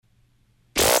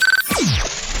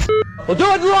Well, do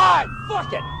it live!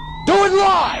 Fuck it! Do it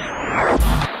live!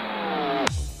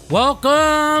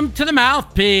 Welcome to the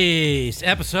Mouthpiece,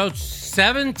 episode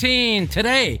 17.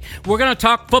 Today, we're going to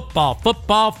talk football. We're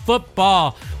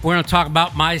going to talk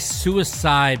about my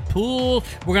suicide pool.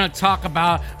 We're going to talk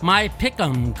about my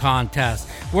pick'em contest.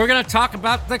 We're going to talk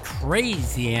about the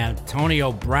crazy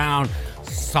Antonio Brown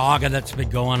saga that's been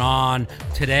going on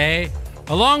today,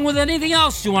 along with anything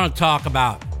else you want to talk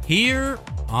about here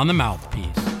on the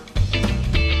Mouthpiece.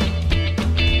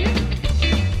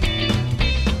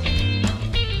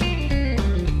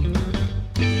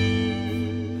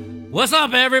 What's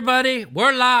up, everybody?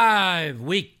 We're live,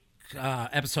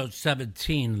 episode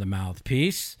 17 of the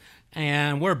Mouthpiece,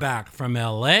 and we're back from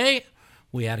L.A.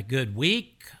 We had a good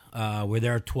week. We're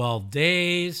there 12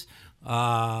 days.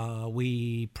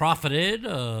 We profited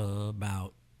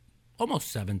about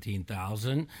almost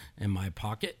 $17,000 in my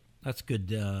pocket. That's good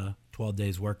 12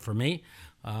 days work for me.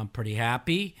 I'm pretty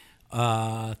happy.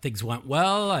 Things went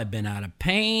well. I've been out of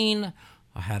pain.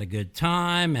 I had a good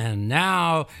time, and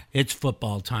now it's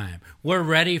football time. We're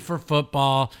ready for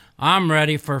football. I'm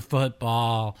ready for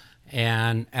football.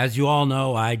 And as you all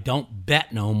know, I don't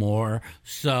bet no more.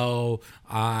 So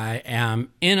I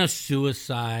am in a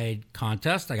suicide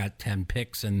contest. I got 10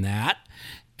 picks in that.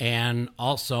 And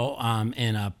also I'm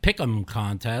in a pick'em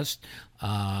contest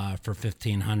for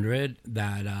 $1,500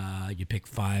 that you pick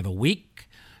 5 a week.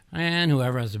 And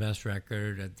whoever has the best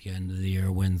record at the end of the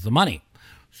year wins the money.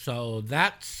 So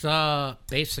that's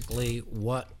basically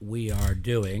what we are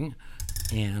doing,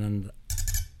 and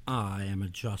I am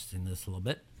adjusting this a little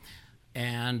bit,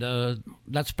 and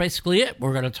that's basically it.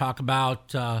 We're going to talk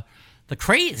about the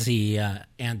crazy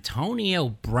Antonio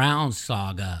Brown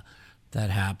saga that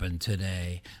happened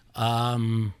today.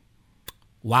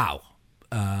 Wow,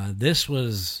 this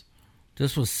was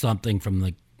something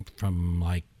from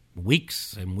like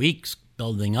weeks and weeks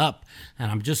building up, and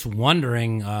I'm just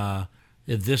wondering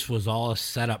if this was all a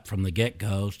setup from the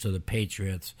get-go so the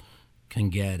Patriots can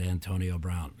get Antonio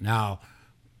Brown. Now,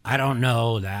 I don't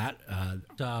know that.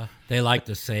 They like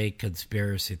to say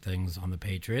conspiracy things on the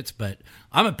Patriots, but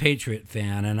I'm a Patriot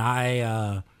fan, and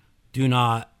I do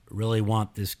not really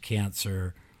want this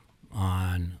cancer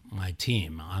on my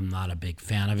team. I'm not a big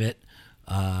fan of it.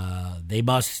 They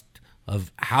must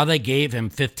have how they gave him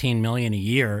 $15 million a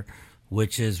year,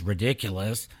 which is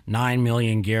ridiculous, $9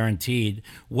 million guaranteed.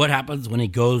 What happens when he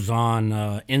goes on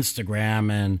Instagram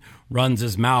and runs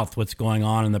his mouth what's going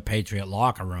on in the Patriot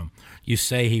locker room? You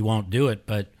say he won't do it,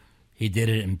 but he did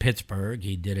it in Pittsburgh.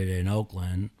 He did it in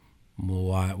Oakland.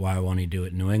 Why won't he do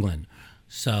it in New England?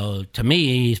 So to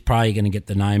me, he's probably going to get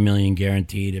the $9 million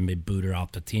guaranteed and be booted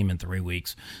off the team in 3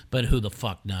 weeks. But who the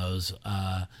fuck knows?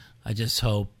 I just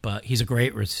hope he's a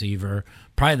great receiver,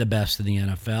 probably the best in the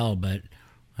NFL, but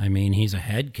I mean, he's a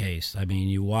head case. I mean,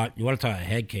 you want to talk about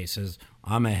head cases.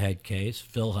 I'm a head case.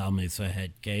 Phil Hellmuth's a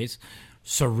head case.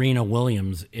 Serena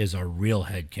Williams is a real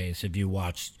head case if you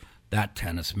watched that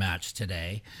tennis match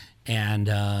today. And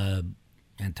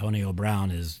Antonio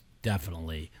Brown is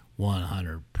definitely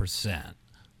 100%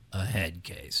 a head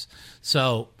case.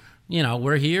 So,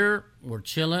 we're here. We're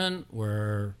chilling.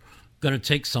 We're going to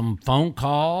take some phone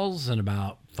calls in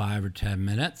about 5 or 10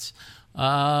 minutes.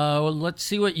 Let's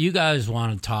see what you guys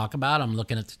want to talk about. I'm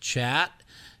looking at the chat,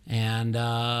 and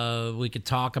we could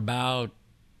talk about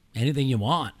anything you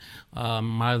want.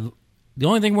 The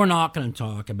only thing we're not going to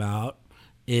talk about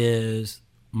is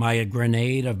my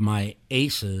grenade of my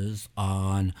aces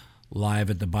on Live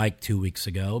at the Bike 2 weeks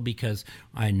ago, because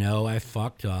I know I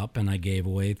fucked up and I gave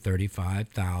away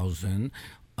 $35,000.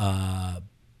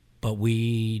 But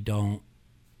we know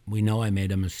I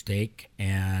made a mistake,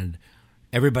 and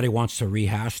everybody wants to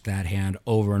rehash that hand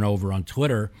over and over on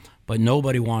Twitter, but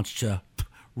nobody wants to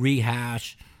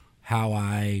rehash how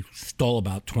I stole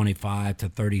about 25 to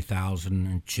 30,000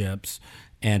 in chips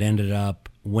and ended up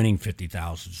winning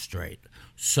 50,000 straight.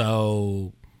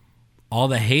 So all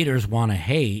the haters want to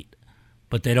hate,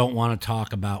 but they don't want to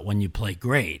talk about when you play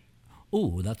great.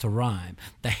 Ooh, that's a rhyme.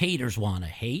 The haters want to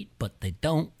hate, but they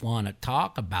don't want to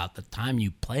talk about the time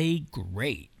you play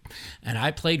great. And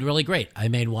I played really great. I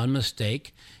made one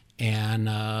mistake, and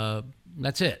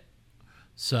that's it.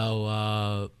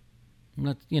 So,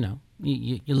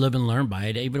 you live and learn by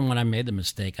it. Even when I made the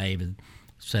mistake, I even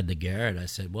said to Garrett, I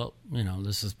said, well,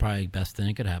 this is probably the best thing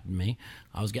that could happen to me.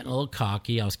 I was getting a little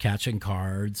cocky. I was catching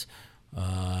cards,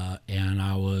 and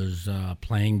I was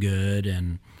playing good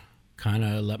and kind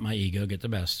of let my ego get the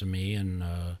best of me. And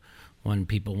when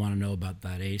people want to know about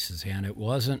that aces hand, it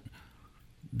wasn't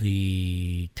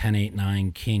the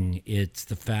 10-8-9 king. It's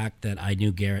the fact that I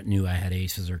knew Garrett knew I had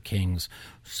aces or kings,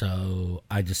 so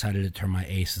I decided to turn my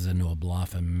aces into a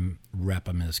bluff and rep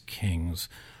them as kings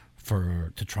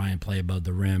to try and play above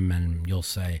the rim. And you'll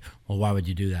say, well, why would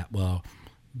you do that? Well,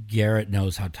 Garrett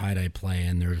knows how tight I play,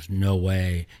 and there's no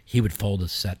way he would fold a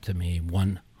set to me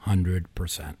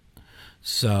 100%.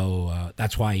 So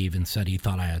that's why he even said he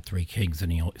thought I had 3 kings,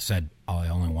 and he said, oh, I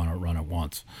only want to run it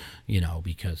once,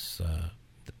 because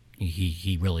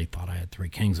he really thought I had 3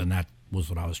 kings, and that was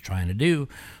what I was trying to do.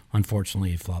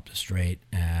 Unfortunately, he flopped a straight,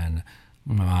 and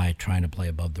my trying to play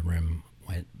above the rim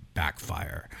went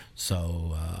backfire.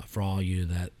 So for all you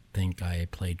that think I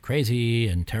played crazy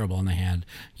and terrible on the hand,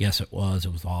 yes, it was.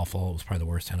 It was awful. It was probably the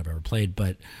worst hand I've ever played,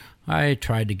 but I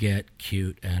tried to get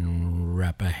cute and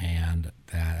rep a hand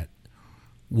that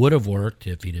would have worked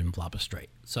if he didn't flop a straight.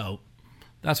 So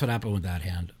that's what happened with that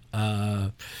hand.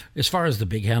 As far as the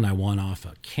big hand, I won off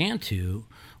a Cantu,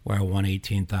 where I won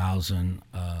 18,000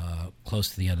 close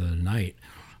to the end of the night.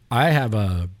 I have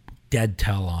a dead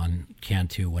tell on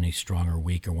Cantu when he's strong or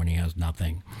weak or when he has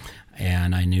nothing.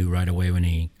 And I knew right away when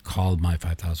he called my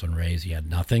 5,000 raise, he had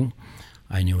nothing.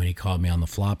 I knew when he called me on the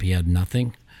flop, he had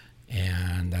nothing.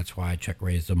 And that's why I check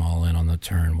raised them all in on the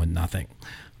turn with nothing.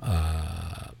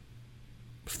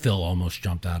 Phil almost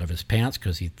jumped out of his pants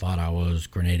because he thought I was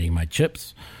grenading my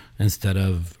chips instead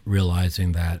of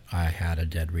realizing that I had a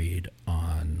dead read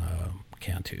on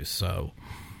Cantu. So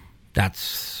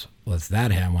that's as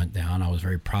that hand went down. I was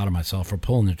very proud of myself for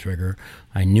pulling the trigger.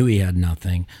 I knew he had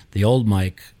nothing. The old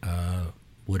Mike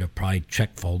would have probably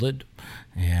check folded,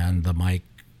 and the Mike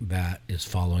that is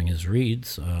following his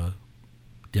reads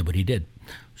did what he did.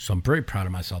 So I'm very proud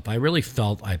of myself. I really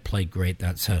felt I played great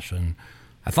that session.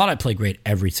 I thought I played great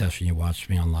every session you watched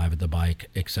me on Live at the Bike,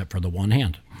 except for the one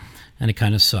hand. And it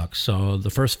kind of sucks. So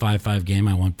the first 5-5 game,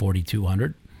 I won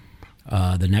 4,200.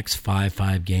 The next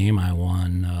 5-5 game, I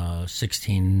won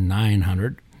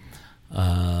 16,900.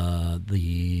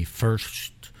 The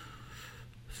first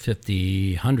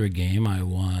 50-100 game, I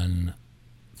won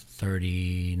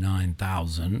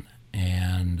 39,000.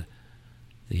 And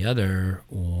the other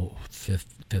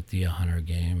 50-100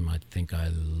 game, I think I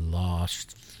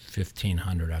lost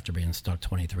 1,500 after being stuck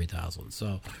 23,000.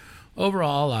 So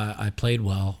overall, I played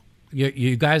well.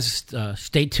 You guys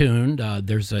stay tuned.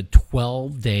 There's a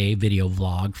 12-day video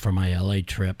vlog for my LA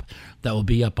trip that will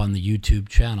be up on the YouTube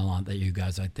channel that you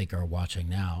guys, I think, are watching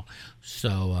now.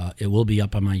 So it will be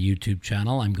up on my YouTube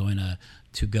channel. I'm going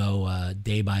to go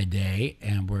day by day,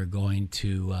 and we're going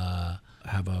to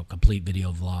have a complete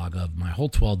video vlog of my whole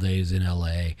 12 days in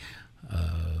LA,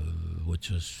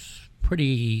 which is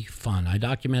pretty fun. I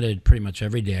documented pretty much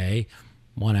every day,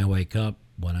 when I wake up,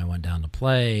 when I went down to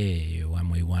play, when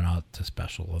we went out to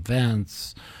special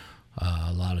events,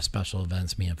 a lot of special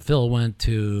events me and Phil went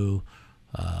to,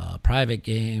 private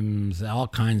games, all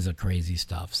kinds of crazy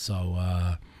stuff.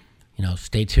 So,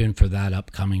 stay tuned for that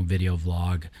upcoming video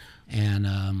vlog.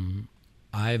 And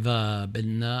I've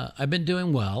been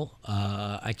doing well.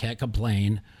 I can't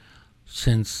complain.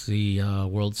 Since the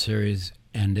World Series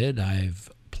ended, I've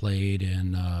played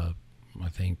in I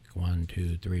think 1,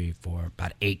 2, 3, 4,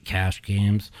 about 8 cash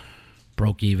games.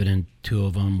 Broke even in 2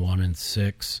 of them, 1 in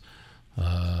 6.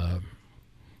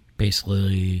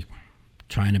 Basically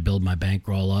trying to build my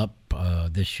bankroll up.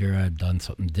 This year I've done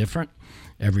something different.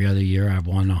 Every other year I've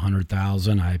won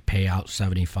 100,000. I pay out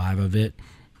 75 of it.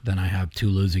 Then I have 2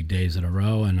 losing days in a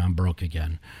row, and I'm broke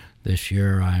again. This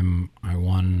year I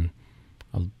won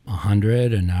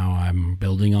 100, and now I'm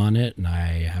building on it, and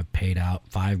I have paid out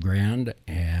 $5,000,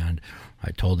 and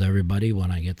I told everybody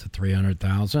when I get to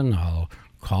 300,000, I'll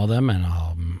call them and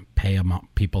I'll pay them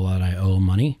people that I owe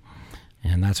money,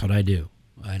 and that's what I do.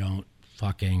 I don't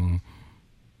fucking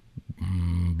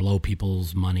blow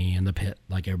people's money in the pit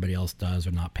like everybody else does,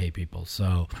 or not pay people.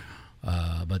 So,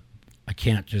 but I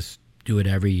can't just do it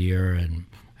every year and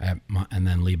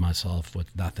then leave myself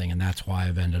with nothing, and that's why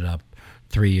I've ended up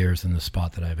 3 years in the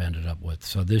spot that I've ended up with.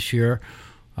 So this year,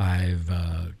 I've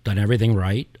done everything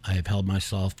right. I've held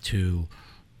myself to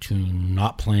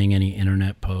not playing any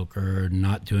internet poker,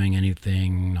 not doing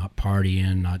anything, not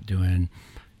partying, not doing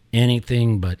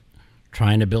anything but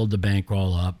trying to build the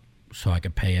bankroll up so I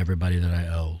could pay everybody that I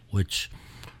owe, which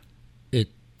it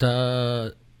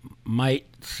might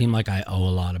seem like I owe a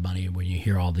lot of money when you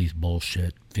hear all these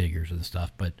bullshit figures and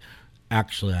stuff, but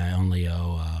actually I only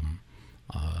owe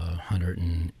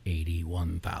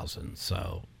 181,000,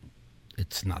 so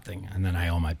it's nothing. And then I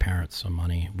owe my parents some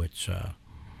money, which I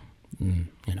can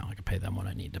pay them when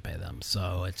I need to pay them.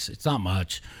 So it's not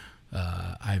much.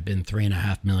 I've been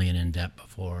 $3.5 million in debt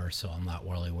before, so I'm not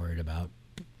really worried about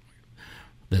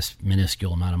this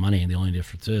minuscule amount of money. And the only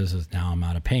difference is now I'm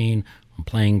out of pain, I'm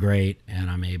playing great,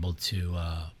 and I'm able to,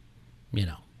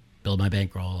 build my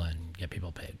bankroll and get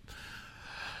people paid.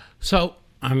 So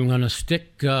I'm going to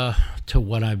stick to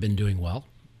what I've been doing well,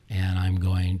 and I'm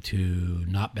going to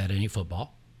not bet any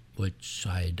football, which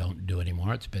I don't do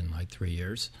anymore. It's been like 3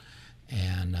 years.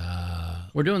 And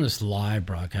we're doing this live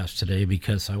broadcast today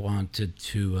because I wanted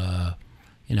to,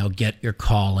 get your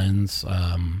call-ins,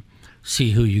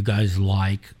 see who you guys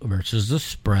like versus the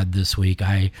spread this week.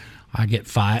 I got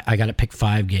to pick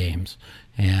 5 games,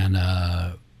 and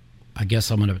I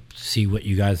guess I'm going to see what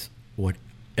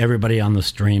everybody on the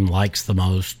stream likes the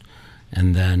most,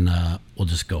 and then we'll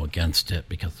just go against it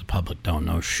because the public don't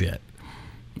know shit.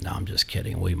 No, I'm just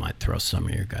kidding. We might throw some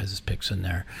of your guys' picks in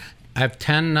there. I have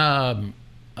 10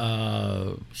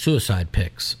 suicide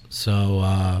picks,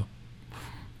 so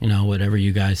whatever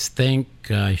you guys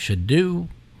think I should do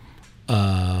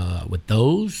with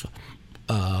those,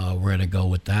 we're going to go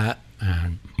with that.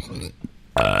 And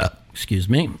excuse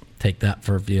me, take that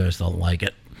for viewers that don't like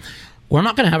it. We're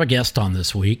not going to have a guest on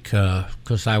this week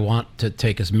because I want to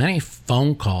take as many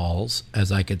phone calls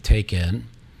as I could take in.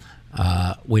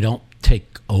 We don't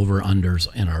take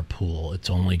over-unders in our pool. It's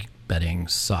only betting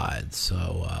sides.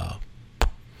 So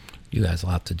you guys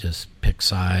will have to just pick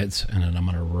sides, and then I'm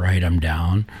going to write them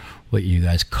down, what you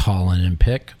guys call in and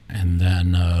pick, and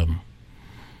then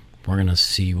we're going to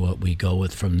see what we go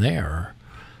with from there.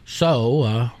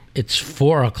 So it's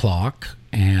 4 o'clock,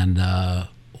 and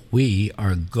we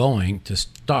are going to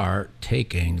start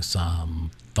taking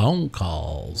some phone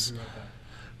calls.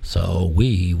 So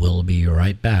we will be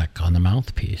right back on the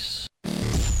Mouthpiece.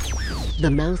 The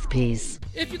Mouthpiece.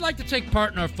 If you'd like to take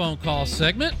part in our phone call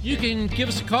segment, you can give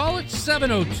us a call at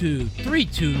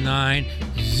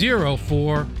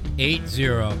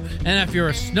 702-329-0480. And if you're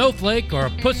a snowflake or a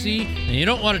pussy and you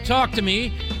don't want to talk to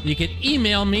me, you can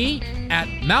email me at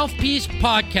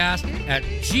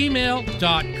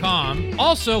mouthpiecepodcast@gmail.com.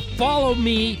 Also, follow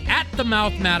me at the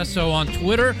Mouth Matusow on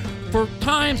Twitter for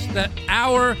times that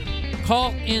our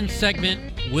call-in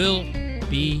segment will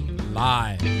be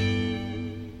live.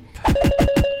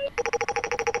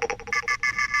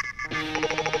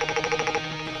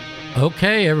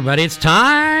 Okay, everybody, it's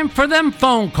time for them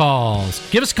phone calls.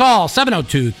 Give us a call,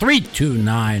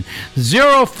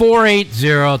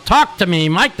 702-329-0480. Talk to me,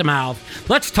 Mike the Mouth.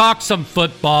 Let's talk some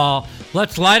football.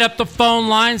 Let's light up the phone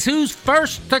lines. Who's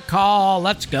first to call?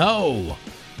 Let's go.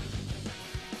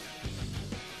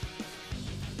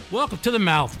 Welcome to the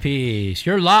Mouthpiece.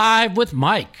 You're live with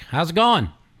Mike. How's it going?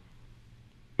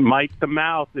 Mike the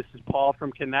Mouth. This is Paul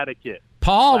from Connecticut.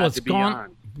 Paul, what's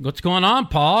going on,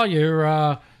 Paul?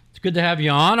 You're it's good to have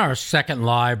you on our second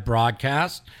live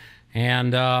broadcast,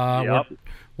 and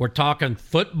we're talking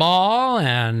football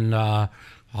and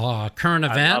current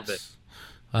events.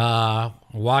 I love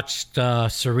it. Watched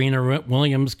Serena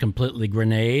Williams completely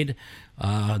grenade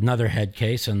another head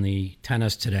case in the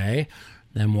tennis today.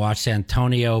 Then watched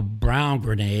Antonio Brown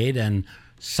grenade and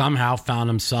somehow found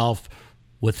himself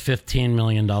with $15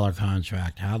 million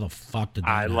contract. How the fuck did that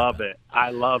happen? Love it.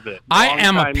 I love it. I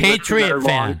am a Patriot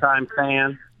fan. Long-time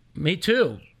fan. Me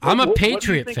too. I'm a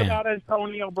Patriot fan. What do you think about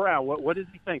Antonio Brown? What is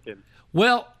he thinking?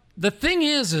 Well, the thing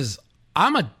is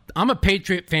I'm a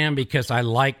Patriot fan because I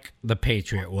like the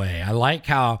Patriot way. I like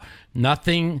how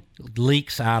nothing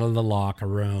leaks out of the locker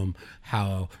room,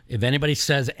 how if anybody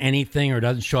says anything or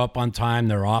doesn't show up on time,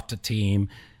 they're off the team.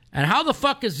 And how the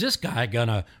fuck is this guy going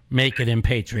to make it in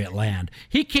Patriot land?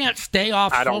 He can't stay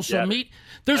off social media.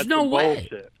 There's no way.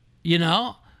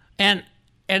 And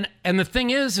the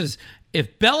thing is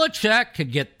if Belichick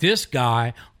could get this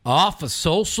guy off of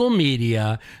social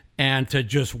media and to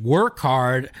just work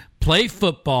hard, play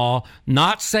football,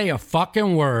 not say a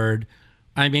fucking word,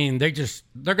 I mean, they're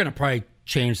going to probably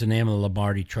change the name of the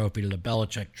Lombardi Trophy to the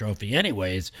Belichick Trophy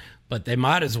anyways, but they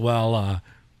might as well,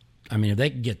 if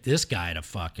they can get this guy to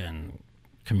fucking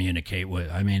communicate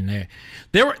with,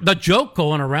 the joke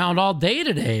going around all day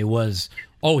today was,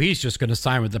 oh, he's just going to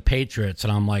sign with the Patriots.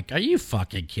 And I'm like, are you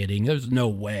fucking kidding? There's no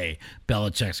way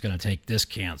Belichick's going to take this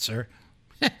cancer.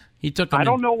 He took. I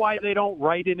don't know why they don't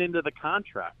write it into the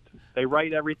contract. They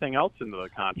write everything else into the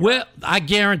contract. Well, I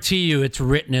guarantee you it's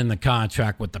written in the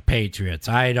contract with the Patriots.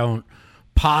 I don't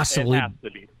possibly. It has to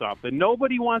be something.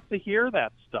 Nobody wants to hear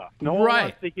that stuff. No one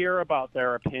wants to hear about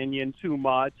their opinion too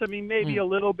much. Maybe a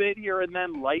little bit here and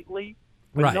then lightly.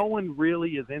 But no one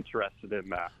really is interested in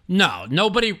that. No,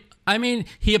 nobody.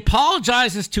 He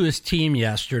apologizes to his team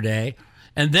yesterday,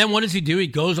 and then what does he do? He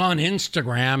goes on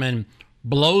Instagram and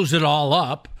blows it all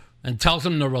up and tells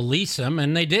them to release him,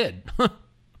 and they did.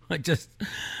 Good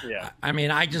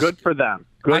for them.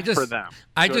 Good for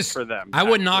them. I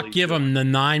would not give him the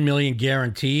 $9 million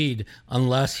guaranteed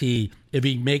unless if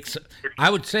he makes. I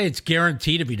would say it's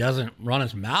guaranteed if he doesn't run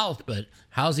his mouth. But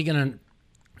how's he going to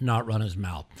not run his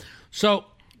mouth? So,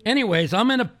 anyways,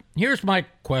 here's my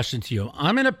question to you.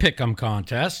 I'm in a pick'em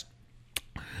contest,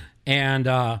 and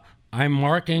I'm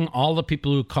marking all the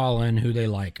people who call in who they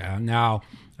like. Now,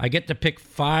 I get to pick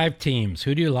 5 teams.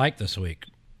 Who do you like this week?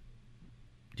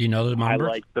 Do you know the numbers?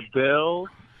 I like the Bills.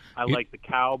 I like the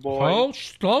Cowboys. Oh,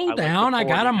 slow down. I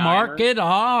got to mark it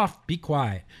off. Be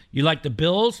quiet. You like the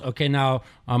Bills? Okay, now,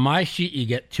 on my sheet, you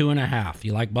get 2.5.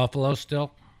 You like Buffalo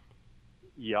still?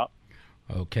 Yep.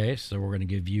 Okay, so we're going to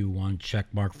give you 1 check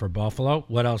mark for Buffalo.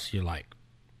 What else do you like?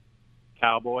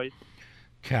 Cowboys.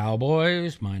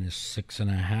 Cowboys, minus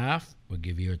 6.5. We'll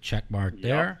give you a check mark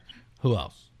there. Who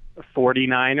else?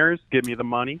 49ers, give me the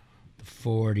money. The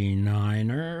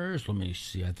 49ers, let me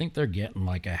see. I think they're getting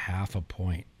like 0.5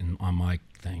 point on my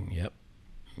thing.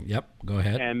 Yep, go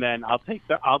ahead. And then I'll take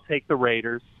the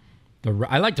Raiders.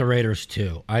 I like the Raiders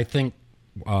too. I think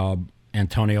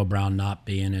Antonio Brown not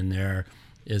being in there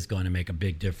is going to make a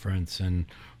big difference, and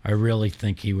I really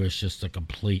think he was just a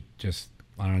complete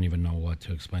I don't even know what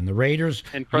to explain. The Raiders.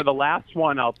 And for the last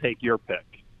one, I'll take your pick.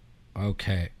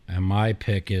 Okay, and my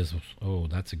pick is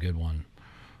that's a good one.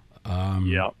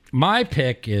 Yep. My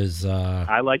pick is.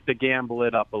 I like to gamble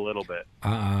it up a little bit.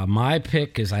 My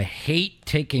pick is I hate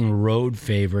taking road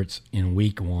favorites in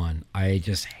week 1. I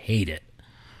just hate it.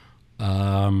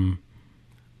 I'm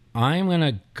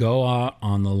gonna go out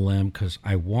on the limb because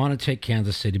I want to take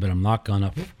Kansas City, but I'm not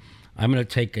gonna. I'm gonna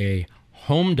take a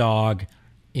home dog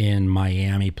in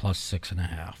Miami plus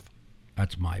 6.5.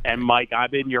 That's my pick. And Mike,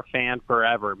 I've been your fan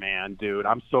forever, man, dude.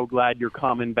 I'm so glad you're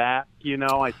coming back.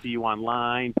 I see you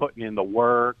online, putting in the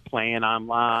work, playing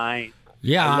online.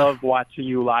 Yeah. I love watching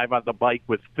you live on the bike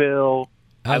with Phil.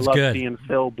 That's I love good. seeing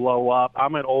Phil blow up.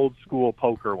 I'm an old school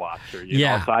poker watcher, you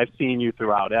know, so I've seen you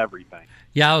throughout everything.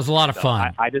 Yeah, it was a lot of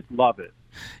fun. I just love it.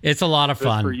 It's a lot of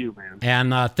fun. Good for you,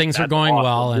 man. And things are going awesome,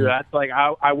 well. And dude. That's like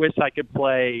I wish I could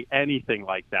play anything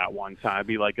like that one time. It'd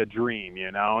be like a dream,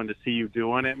 And to see you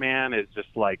doing it, man, is just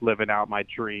like living out my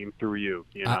dream through you.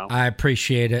 I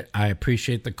appreciate it. I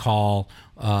appreciate the call.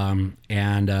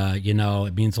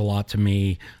 It means a lot to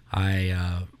me.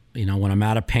 When I'm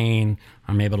out of pain,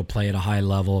 I'm able to play at a high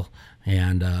level,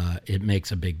 and it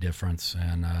makes a big difference.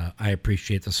 And I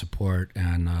appreciate the support,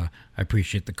 and I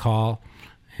appreciate the call.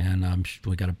 And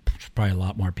we got probably a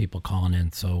lot more people calling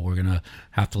in, so we're gonna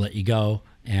have to let you go.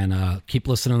 And keep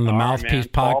listening to the Mouthpiece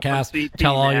podcast. CT,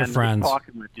 Tell all man. your friends.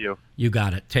 Talking with you. You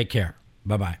got it. Take care.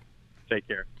 Bye-bye. Take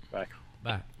care. Bye.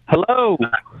 Bye. Hello.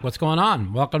 What's going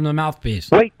on? Welcome to the Mouthpiece.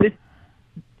 Wait, this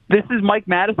is Mike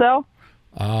Matusow?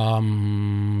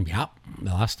 Yeah.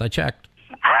 The last I checked.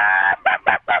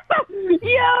 Yo,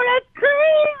 that's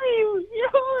crazy.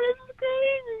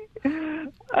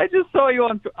 I just saw you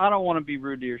on. I don't want to be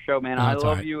rude to your show, man. No, I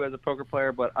love right. you as a poker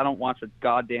player, but I don't watch a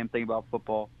goddamn thing about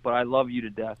football. But I love you to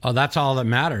death. Oh, that's all that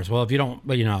matters. Well, if you don't,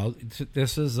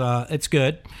 this is it's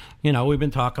good. We've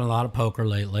been talking a lot of poker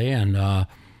lately, and I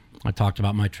talked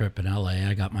about my trip in LA.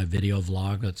 I got my video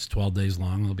vlog that's 12 days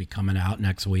long. It'll be coming out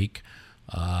next week,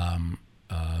 probably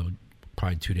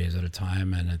 2 days at a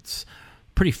time, and it's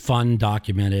pretty fun,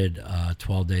 documented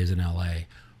 12 days in LA.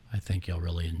 I think you'll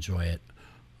really enjoy it.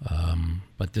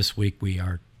 But this week we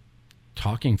are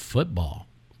talking football,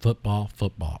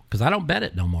 because I don't bet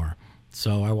it no more.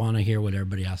 So I want to hear what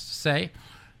everybody has to say,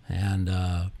 and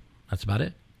that's about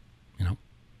it.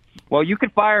 Well, you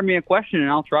could fire me a question, and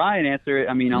I'll try and answer it.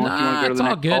 I mean, unless you want to go to the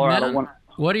next caller. I don't want.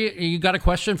 What do you got a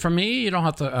question for me? You don't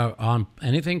have to on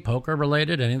anything poker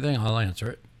related, anything. I'll answer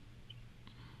it.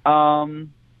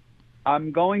 I'm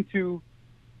going to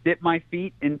dip my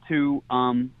feet into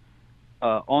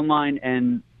online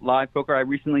and live poker. I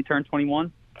recently turned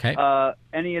 21. Okay.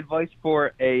 Any advice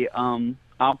for a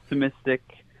optimistic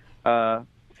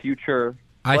future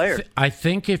player? I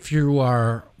think if you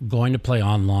are going to play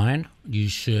online, you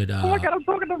should. Oh my God, I'm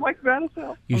talking to Mike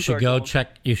Matusow. You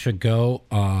should go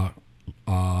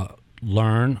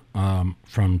learn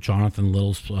from Jonathan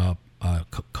Little's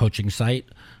coaching site.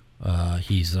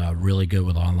 He's really good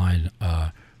with online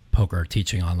poker,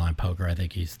 teaching online poker. I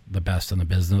think he's the best in the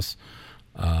business.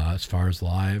 As far as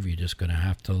live, you're just going to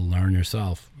have to learn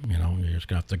yourself. You're just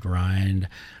going to have to grind,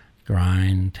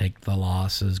 take the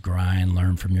losses,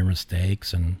 learn from your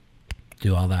mistakes, and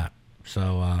do all that.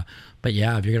 So, but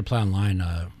yeah, if you're going to play online,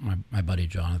 my buddy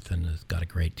Jonathan has got a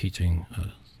great teaching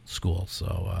school,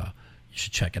 so you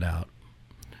should check it out.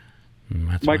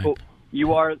 Michael,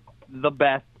 you are the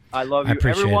best. I love you.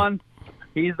 Appreciate Everyone,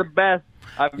 he's the best.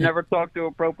 I've never talked to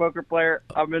a pro poker player.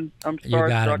 I'm starstruck. You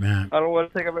got it, man. I don't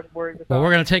want to take up any more of your time. Well,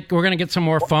 we're gonna get some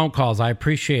more phone calls. I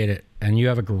appreciate it, and you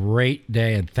have a great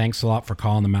day. And thanks a lot for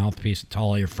calling the Mouthpiece. Tell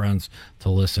all your friends to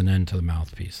listen in to the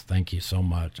Mouthpiece. Thank you so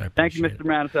much. I Thank you, appreciate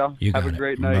Mr. Matusow. You got have a it.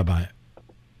 great night. Bye.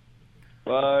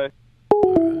 Bye.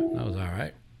 That was all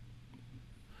right.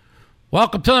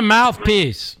 Welcome to the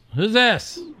Mouthpiece. Who's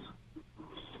this?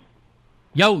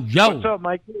 Yo. What's up,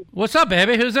 Mike? What's up,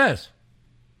 baby? Who's this?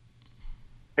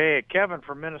 Hey, Kevin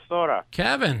from Minnesota.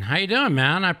 Kevin, how you doing,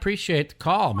 man? I appreciate the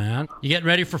call, man. You getting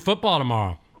ready for football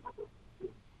tomorrow?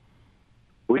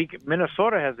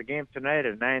 Minnesota has a game tonight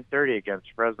at 9:30 against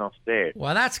Fresno State.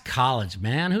 Well, that's college,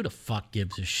 man. Who the fuck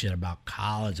gives a shit about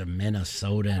college and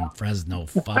Minnesota and Fresno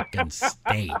fucking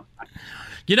State?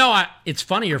 You know, it's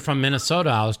funny you're from Minnesota.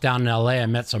 I was down in L.A. I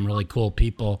met some really cool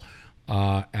people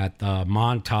at the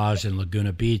Montage in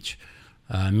Laguna Beach.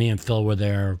 Me and Phil were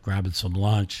there grabbing some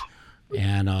lunch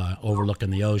and overlooking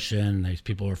the ocean. These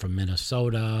people were from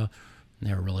Minnesota. And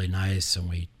they were really nice, and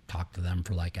we talked to them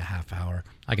for like a half hour.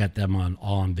 I got them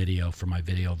all on video for my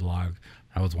video vlog.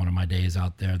 That was one of my days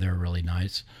out there. They were really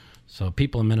nice. So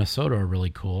people in Minnesota are really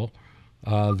cool.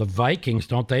 The Vikings,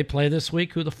 don't they play this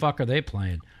week? Who the fuck are they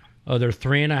playing? Oh, they're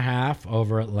 3.5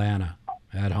 over Atlanta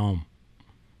at home.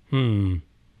 I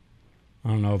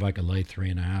don't know if I could lay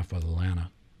 3.5 with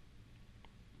Atlanta.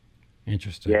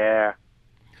 Interesting. Yeah.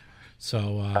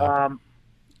 So,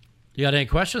 you got any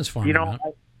questions for me? You know,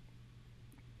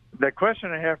 the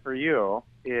question I have for you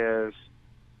is,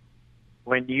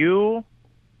 when you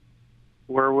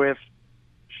were with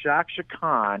Shaksha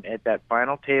Khan at that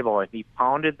final table and he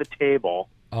pounded the table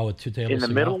with 2 tables in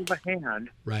the middle of the hand,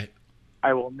 right?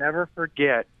 I will never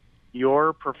forget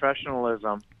your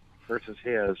professionalism versus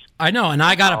his. I know, and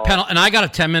I got a penalty, and I got a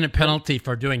 10-minute penalty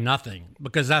for doing nothing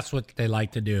because that's what they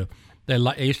like to do. They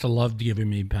used to love giving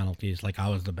me penalties, like I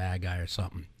was the bad guy or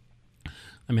something.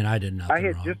 I mean, I did nothing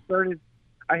wrong.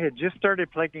 I had just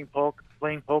started playing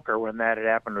poker when that had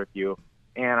happened with you,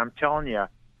 and I'm telling you,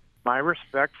 my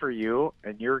respect for you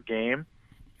and your game,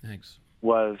 thanks,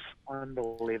 was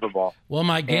unbelievable. Well,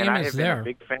 my game and is there. I have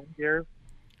been a big fan here.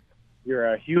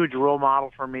 You're a huge role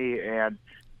model for me, and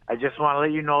I just want to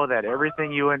let you know that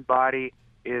everything you embody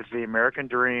is the American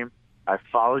dream. I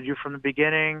followed you from the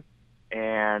beginning,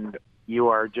 and you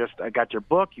are just, I got your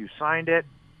book, you signed it,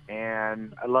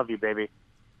 and I love you, baby.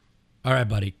 All right,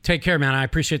 buddy. Take care, man. I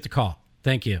appreciate the call.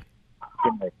 Thank you.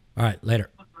 Good night. All right, later.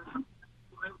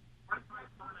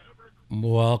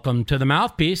 Welcome to the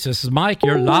Mouthpiece. This is Mike.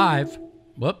 You're live.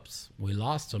 Whoops, we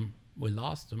lost him.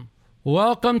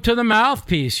 Welcome to the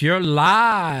Mouthpiece. You're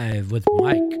live with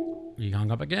Mike. He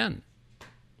hung up again.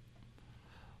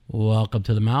 Welcome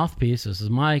to the Mouthpiece. This is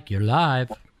Mike. You're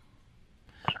live.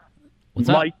 What's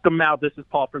Mike up? the Mouth. This is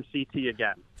Paul from CT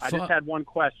again. I just had one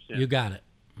question. You got it.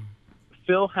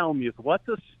 Phil Hellmuth, what's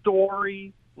a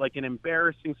story, like an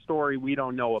embarrassing story we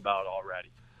don't know about already?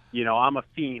 You know, I'm a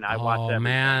fiend. I watch everything.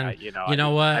 Man. You know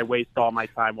what? I waste all my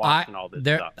time watching all this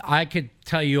stuff. I could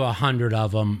tell you 100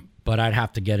 of them, but I'd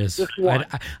have to get his. Just one.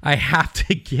 I have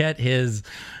to get his.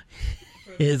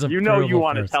 You know you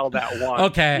want to tell that one.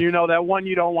 Okay. You know that one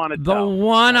you don't want to tell. The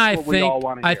one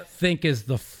That's I think is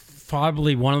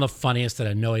probably one of the funniest that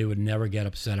I know he would never get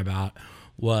upset about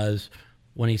was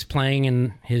when he's playing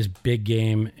in his big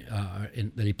game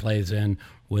that he plays in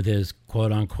with his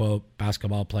quote unquote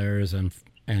basketball players and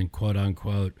quote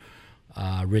unquote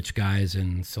rich guys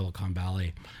in Silicon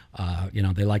Valley.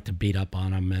 They like to beat up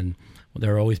on him, and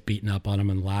they're always beating up on him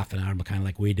and laughing at him, kind of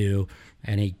like we do.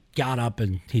 And he got up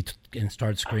and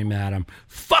started screaming at him,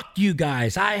 "Fuck you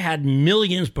guys! I had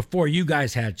millions before you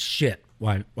guys had shit."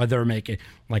 Why they're making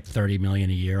like $30 million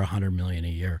a year, $100 million a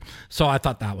year. So I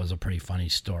thought that was a pretty funny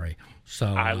story. So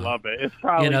I love it. It's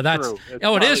probably true.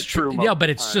 It is true. Yeah,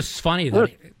 but it's just funny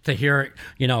to hear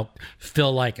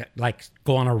Phil like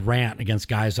go on a rant against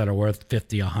guys that are worth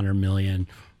 50, 100 million,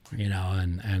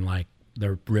 and like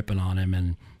they're ripping on him.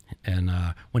 And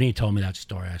when he told me that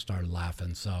story, I started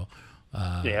laughing. So.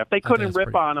 If they couldn't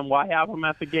rip on him, why have him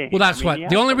at the game? Well, that's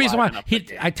the only reason why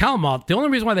I tell them all. The only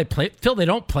reason why they play, Phil, they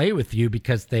don't play with you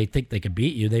because they think they can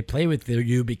beat you. They play with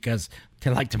you because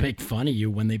they like to make fun of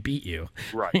you when they beat you.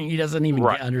 Right. He doesn't even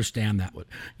understand that.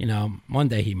 One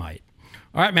day he might.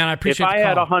 All right, man. I appreciate. If I the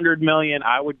had call. 100 million,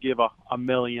 I would give a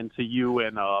million to you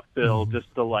and Phil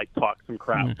just to talk some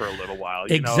crap for a little while.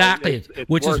 Exactly, it's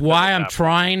which is worth why it I'm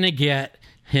trying to get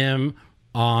him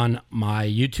on my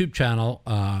YouTube channel.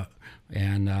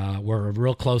 And we're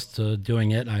real close to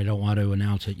doing it. I don't want to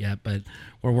announce it yet, but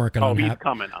we're working on that. Oh, he's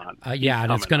coming on.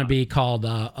 And it's going to be called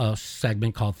a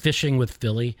segment called Fishing with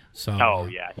Philly. So. Oh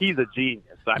yeah, he's a genius.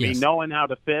 I mean, knowing how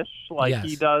to fish like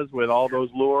he does with all those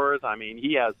lures. I mean,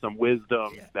 he has some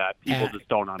wisdom that people just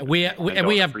don't understand.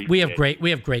 We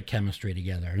have great chemistry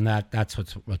together, and that's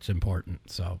what's important.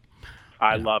 So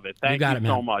I love it. Thank you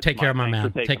so much. Take care, my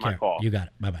man. Take care. You got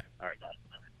it. Bye bye. All right, guys.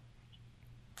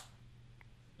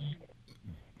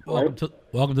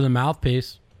 Welcome to the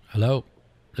Mouthpiece. Hello,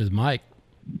 this is Mike.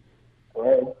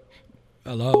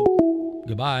 Hello.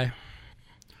 Goodbye.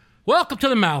 Welcome to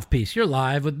the Mouthpiece. You're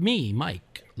live with me,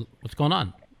 Mike. What's going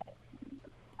on?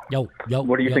 Yo.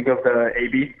 What do you think of the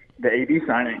AB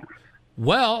signing?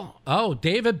 Well,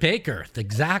 David Baker, the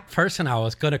exact person I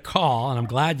was going to call, and I'm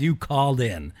glad you called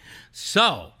in.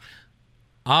 So,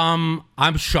 I'm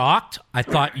shocked. I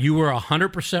thought you were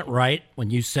 100% right when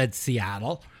you said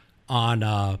Seattle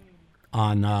on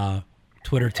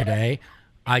Twitter today.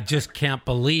 I just can't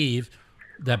believe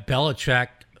that Belichick.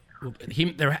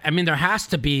 There has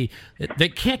to be. They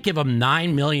can't give him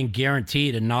 $9 million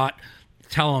guaranteed and not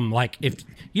tell him, like, if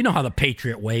you know how the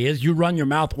Patriot way is. You run your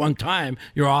mouth one time,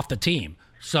 you're off the team.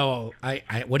 So,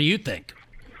 what do you think?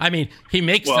 I mean, he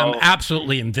makes them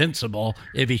absolutely invincible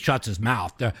if he shuts his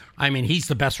mouth. He's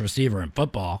the best receiver in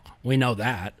football. We know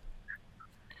that.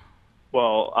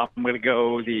 Well, I'm going to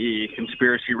go the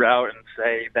conspiracy route and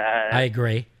say that I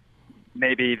agree.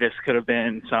 Maybe this could have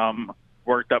been some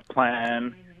worked up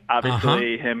plan.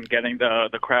 Obviously, him getting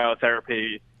the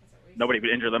cryotherapy, nobody would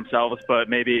injure themselves, but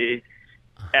maybe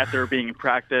after being in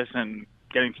practice and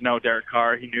getting to know Derek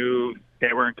Carr, he knew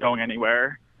they weren't going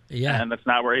anywhere. Yeah. And that's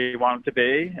not where he wanted to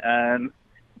be, and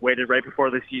waited right before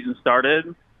the season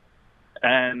started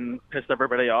and pissed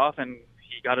everybody off, and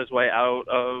he got his way out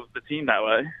of the team that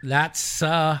way. That's,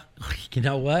 you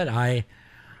know what? I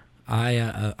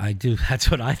do.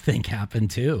 That's what I think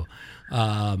happened too.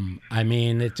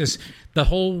 It just,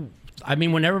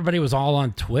 when everybody was all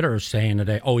on Twitter saying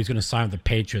today, he's going to sign with the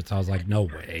Patriots, I was like, no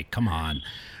way, come on.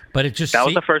 But it just, that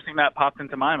was the first thing that popped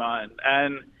into my mind.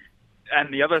 And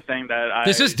the other thing that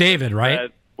this is David, right?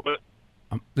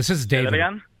 This is David. Say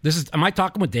that again? Am I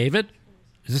talking with David?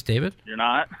 Is this David? You're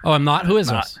not. Oh, I'm not. Who is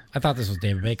this? I thought this was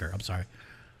David Baker. I'm sorry.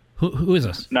 Who is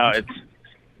this? No,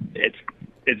 it's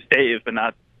Dave, but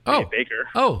not Dave Baker.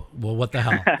 Oh, well, what the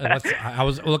hell?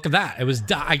 Look at that.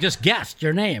 I just guessed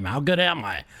your name. How good am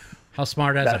I? How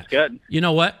smart is that? That's good. You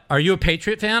know what? Are you a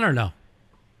Patriot fan or no?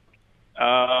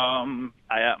 I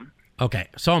am. Okay,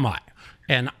 so am I.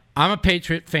 And I'm a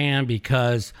Patriot fan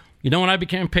because, when I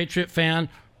became a Patriot fan?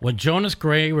 When Jonas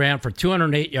Gray ran for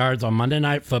 208 yards on Monday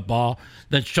Night Football,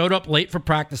 then showed up late for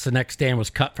practice the next day and was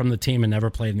cut from the team and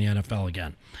never played in the NFL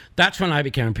again. That's when I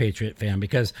became a Patriot fan,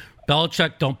 because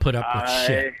Belichick don't put up with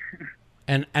shit.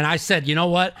 And I said, you know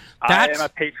what? I am a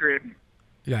Patriot.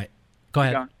 Right. Go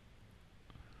ahead.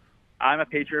 I'm a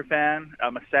Patriot fan.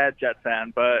 I'm a sad Jet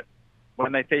fan. But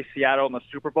when they faced Seattle in the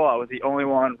Super Bowl, I was the only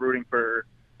one rooting for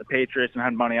the Patriots and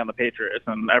had money on the Patriots.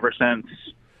 And ever since...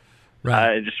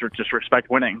 Right. I just respect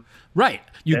winning. Right.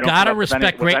 You got to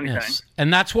respect greatness.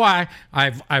 And that's why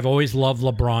I've always loved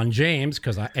LeBron James,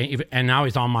 and now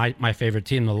he's on my favorite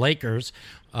team, the Lakers.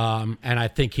 And I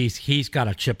think he's got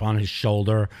a chip on his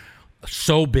shoulder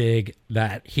so big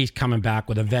that he's coming back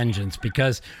with a vengeance,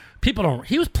 because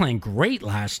he was playing great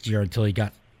last year until he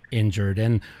got injured.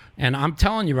 And I'm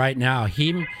telling you right now,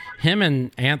 him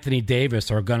and Anthony Davis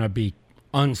are going to be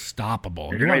unstoppable.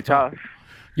 It's going to be tough.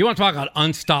 You want to talk about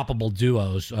unstoppable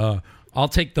duos? I'll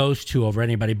take those two over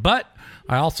anybody. But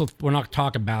we're not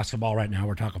talking basketball right now.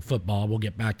 We're talking football. We'll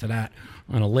get back to that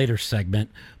in a later segment.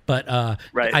 But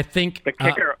right. I think the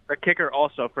kicker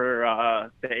also for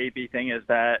the AB thing is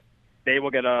that they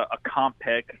will get a comp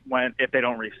pick if they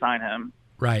don't re-sign him.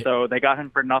 Right. So they got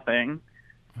him for nothing.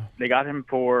 They got him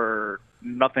for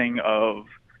nothing of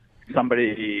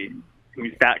somebody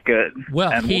who's that good,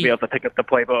 and we'll be able to pick up the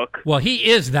playbook. Well,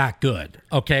 he is that good,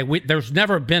 okay? There's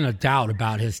never been a doubt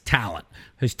about his talent.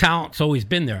 His talent's always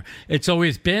been there. It's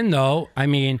always been, though,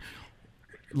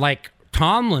 like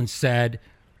Tomlin said,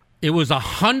 it was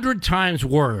 100 times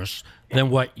worse than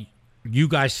what you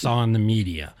guys saw in the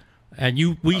media. And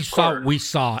we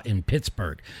saw in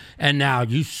Pittsburgh. And now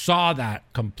you saw that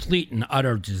complete and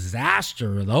utter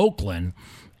disaster with Oakland,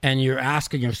 and you're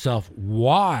asking yourself,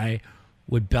 why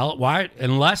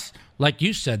unless, like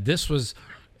you said, this was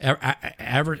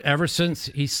ever since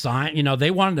he signed,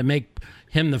 they wanted to make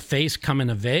him the face coming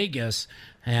to Vegas,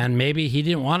 and maybe he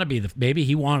didn't want to be maybe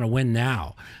he wanted to win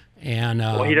now. And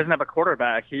he doesn't have a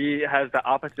quarterback. He has the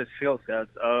opposite skill sets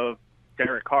of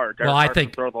Derek Carr. I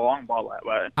think throw the long ball that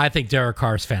way. I think Derek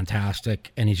Carr is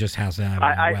fantastic, and he just has that.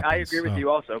 I agree with you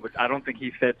also, but I don't think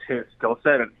he fits his skill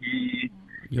set, and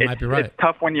You might be right. It's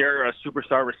tough when you're a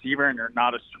superstar receiver and you're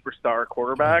not a superstar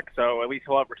quarterback. Right. So at least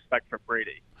he'll have respect for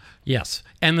Brady. Yes,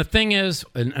 and the thing is,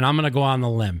 and I'm going to go on the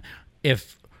limb.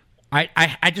 If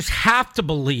I just have to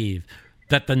believe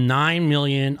that the $9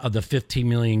 million of the $15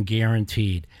 million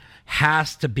guaranteed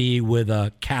has to be with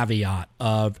a caveat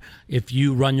of if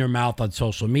you run your mouth on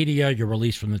social media, you're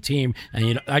released from the team,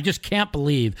 and I just can't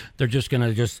believe they're just going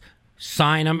to just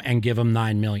sign him and give him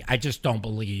 $9 million. I just don't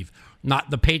believe. Not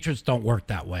the Patriots don't work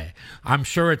that way. I'm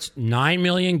sure it's $9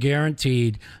 million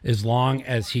guaranteed as long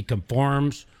as he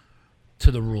conforms to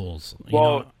the rules.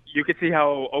 You could see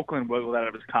how Oakland wiggled out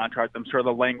of his contract. I'm sure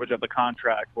the language of the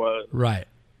contract was right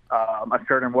a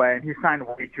certain way, and he signed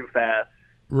way too fast.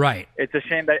 Right. It's a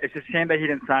shame that he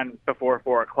didn't sign before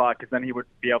 4 o'clock, because then he would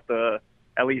be able to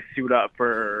at least suit up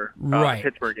for the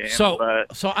Pittsburgh game. So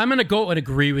I'm going to go and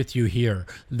agree with you here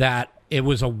that it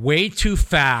was a way too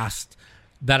fast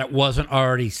that it wasn't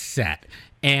already set,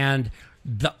 and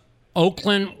the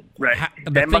Oakland. Right.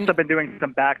 They must have been doing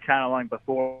some back channeling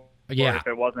before. Yeah. If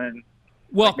it wasn't.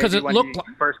 Well, because it looked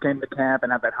like first came to camp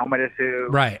and had that helmet issue.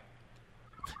 Right.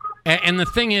 And the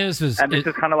thing is and this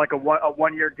is kind of like a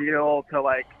 1-year deal to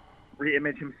like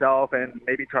re-image himself and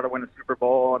maybe try to win a Super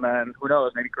Bowl, and then who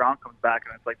knows, maybe Gronk comes back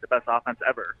and it's like the best offense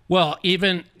ever. Well,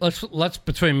 even let's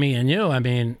between me and you, I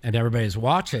mean, and everybody's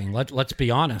watching. Let's be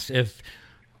honest. If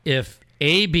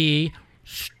AB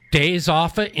stays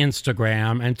off of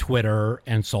Instagram and Twitter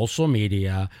and social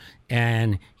media,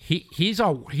 and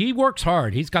he works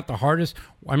hard. He's got the hardest.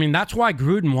 I mean, that's why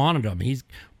Gruden wanted him. He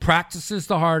practices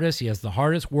the hardest. He has the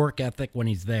hardest work ethic when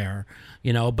he's there,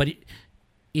 But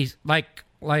he's like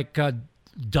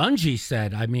Dungy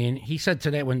said. I mean, he said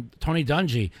today when Tony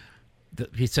Dungy,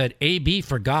 he said AB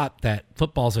forgot that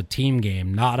football's a team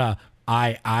game, not a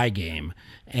I game,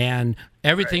 and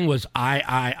everything was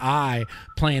I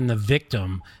playing the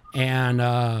victim, and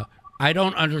I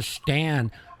don't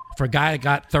understand. For a guy that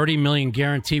got $30 million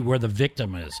guarantee, where the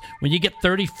victim is. When you get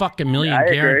 $30 fucking million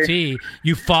guarantee,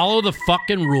 you follow the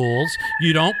fucking rules.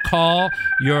 You don't call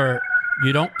your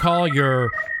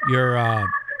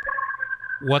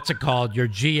what's it called? Your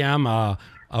GM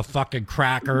a fucking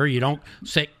cracker. You don't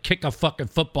say kick a fucking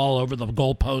football over the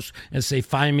goalpost and say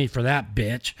find me for that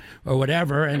bitch or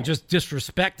whatever, and just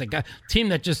disrespect the guy team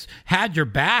that just had your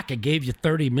back and gave you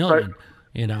 $30 million.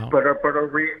 But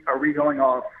are we going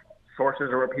off sources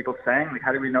or what people saying? Like,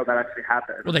 how do we know that actually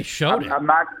happened? Well, they showed it. I'm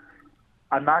not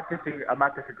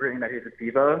disagreeing that he's a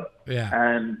diva.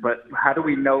 Yeah. But how do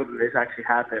we know that this actually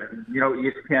happened?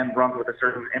 ESPN runs with a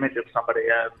certain image of somebody.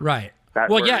 Right.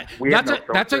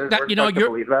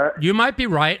 You might be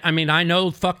right. I mean, I know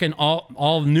fucking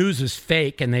all news is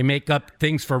fake and they make up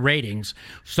things for ratings.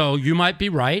 So you might be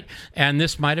right. And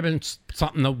this might have been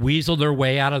something that weaseled their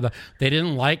way out of they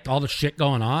didn't like all the shit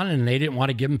going on and they didn't want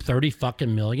to give him $30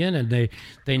 fucking million. And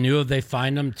they knew if they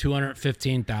fined him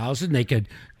 $215,000, they could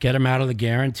get him out of the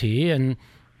guarantee. And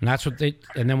that's what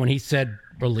and then when he said,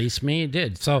 release me, he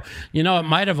did. So, it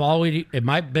might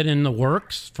have been in the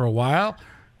works for a while.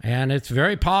 And it's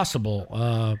very possible.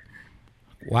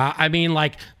 Wow. I mean,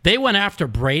 like, they went after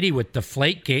Brady with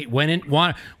Deflategate,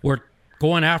 were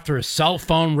going after his cell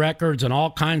phone records and all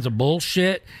kinds of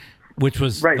bullshit, which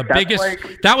was the biggest.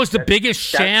 That was the biggest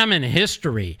sham in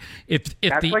history. That's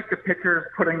like the pitchers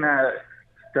putting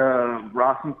the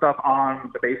Ross stuff on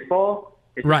the baseball.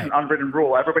 It's right. An unwritten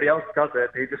rule. Everybody else does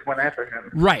it. They just went after him.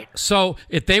 Right. So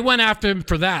if they went after him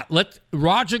for that,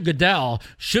 Roger Goodell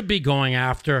should be going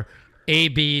after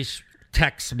AB's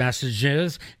text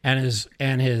messages and his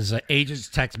agent's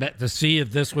text to see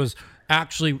if this was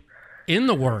actually in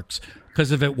the works.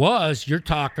 Because if it was, you're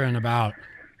talking about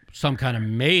some kind of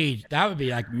that would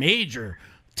be like major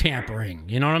tampering.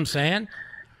 You know what I'm saying?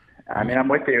 I mean, I'm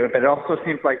with you, but it also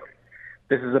seems like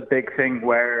this is a big thing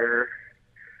where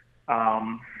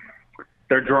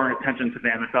they're drawing attention to the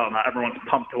NFL. Not everyone's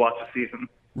pumped to watch the season.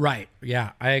 Right.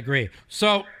 Yeah, I agree.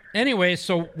 So anyway,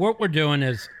 what we're doing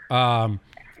is I'm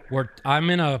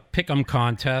in a pick'em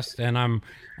contest, and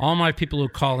all my people who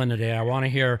call in today, I want to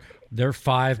hear their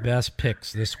 5 best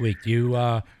picks this week. Do you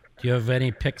have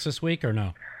any picks this week or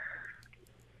no?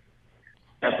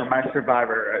 Yeah, for my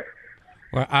Survivor,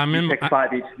 well, pick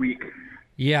 5 each week.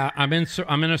 Yeah, I'm in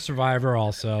a Survivor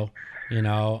also.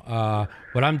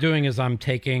 What I'm doing is I'm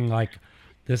taking, like,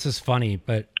 this is funny,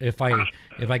 but if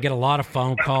I get a lot of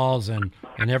phone calls and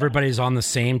everybody's on the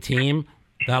same team,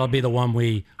 that'll be the one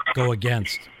we go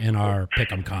against in our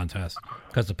pick'em contest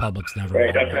because the public's never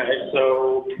right. Okay,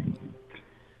 so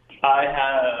I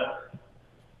have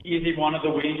easy one of the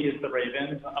week is the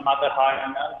Ravens. I'm not that high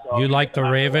on that. So you like the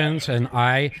Ravens, and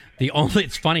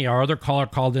it's funny, our other caller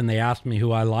called in, they asked me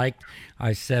who I liked.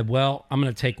 I said, well, I'm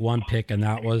going to take one pick, and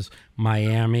that was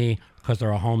Miami because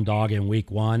they're a home dog in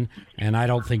week 1, and I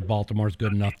don't think Baltimore's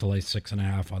good enough to lay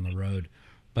 6.5 on the road.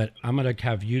 But I'm going to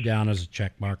have you down as a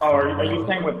check mark. Oh, are you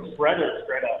saying with spread or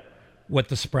straight up? With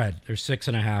the spread. There's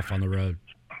 6.5 on the road.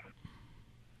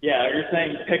 Yeah, you're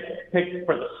saying pick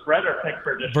for the spread or pick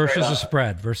for just versus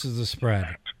the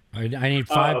spread. I need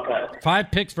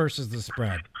five picks versus the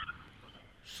spread.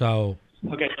 So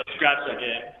okay, so scratch that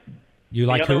game. You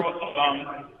like who?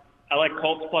 I like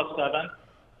Colts +7.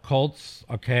 Colts.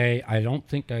 Okay, I don't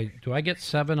think do. I get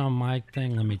 7 on my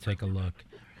thing. Let me take a look.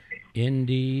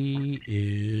 Indy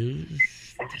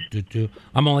is.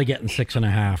 I'm only getting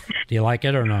 6.5. Do you like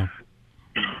it or no?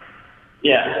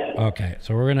 Yeah. Okay,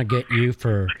 so we're gonna get you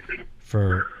for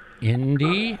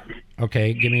Indy.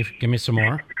 Okay, give me some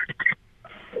more.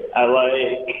 I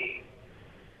like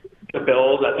the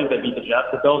Bills. I think they beat the Jets.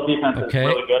 The Bills defense is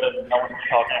really good, and no one's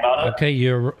talking about it. Okay,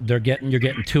 you're getting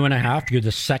 2.5. You're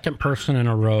the second person in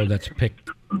a row that's picked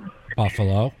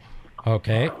Buffalo.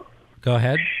 Okay, go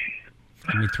ahead.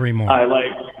 Give me 3 more. I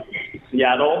like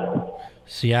Seattle.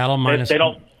 Seattle minus. They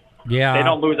don't. Yeah, they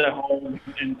don't lose at home.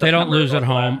 They don't lose at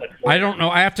home. I don't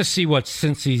know. I have to see what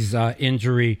Cincy's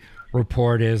injury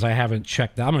report is. I haven't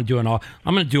checked that. I'm going to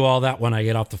do all that when I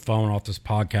get off the phone off this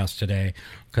podcast today,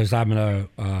 because I'm going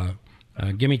to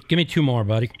give me 2 more,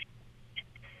 buddy.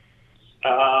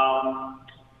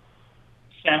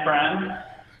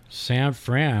 San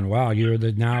Fran. Wow,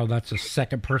 that's the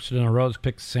second person in a row that's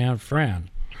picked San Fran.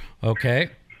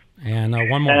 Okay, and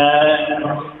one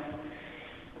more.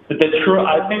 Detroit.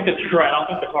 I think Detroit. I don't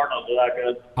think the Cardinals are that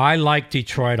good. I like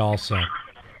Detroit also.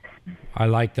 I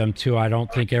like them too. I don't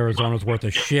think Arizona's worth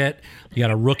a shit. You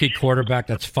got a rookie quarterback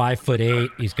that's 5'8".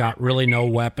 He's got really no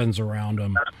weapons around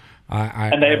him.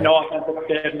 And they have no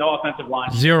offensive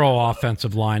line. 0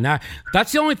 offensive line.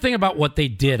 That's the only thing about what they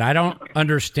did. I don't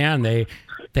understand. They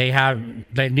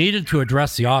needed to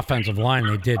address the offensive line.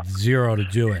 They did 0 to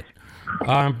do it.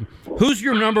 Who's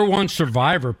your number 1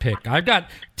 survivor pick? I've got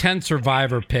 10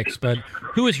 survivor picks, but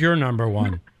who is your number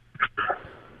 1?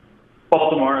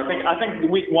 Baltimore. I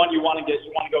think week 1 you want to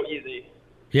go easy.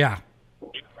 Yeah.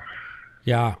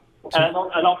 Yeah. And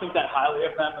I don't think that highly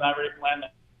of them, and I already planned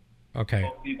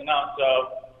the season out.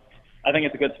 So I think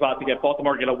it's a good spot to get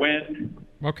Baltimore, get a win.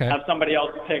 Okay. Have somebody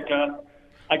else pick.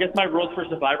 I guess my rules for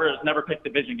Survivor is never pick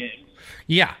division games.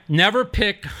 Yeah, never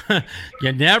pick.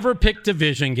 You never pick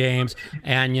division games,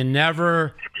 and you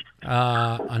never.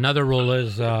 Another rule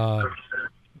is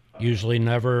usually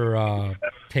never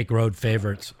take road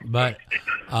favorites. But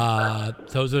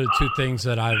those are the 2 things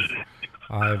that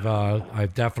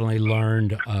I've definitely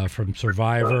learned from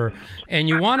Survivor. And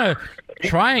you want to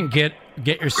try and get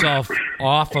yourself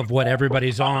off of what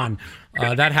everybody's on.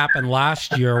 That happened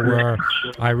last year where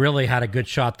I really had a good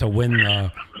shot to win the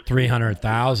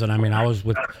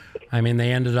 $300,000.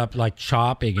 They ended up like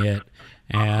chopping it,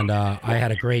 and I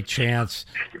had a great chance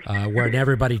where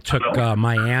everybody took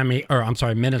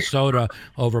Minnesota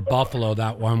over Buffalo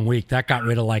that one week. That got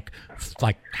rid of like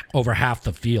over half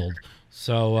the field.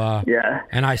 So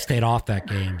and I stayed off that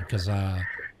game because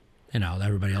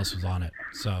everybody else was on it.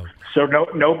 So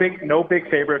no big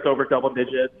favorites over double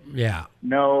digits. Yeah.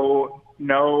 No.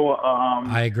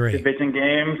 I agree. Division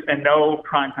games and no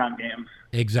primetime games.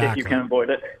 Exactly. If you can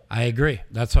avoid it. I agree.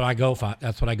 That's what I go for.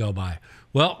 That's what I go by.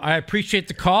 Well, I appreciate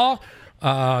the call.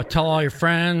 Tell all your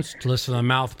friends to listen to the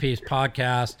Mouthpiece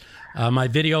podcast. My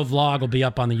video vlog will be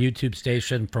up on the YouTube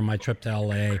station from my trip to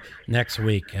LA next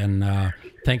week. And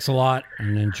thanks a lot,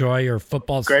 and enjoy your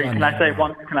football. Great. Can I say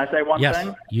one thing? Yes,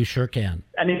 you sure can.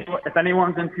 If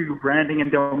anyone's into branding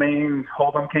and domains,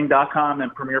 hold'emking.com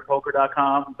and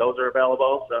premierpoker.com, those are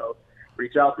available. So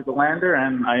reach out to the Lander,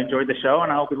 and I enjoyed the show,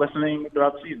 and I'll be listening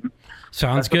throughout the season.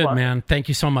 Sounds good, man. Thank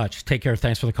you so much. Take care.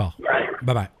 Thanks for the call.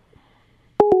 Bye-bye.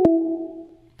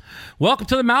 Welcome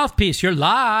to the Mouthpiece. You're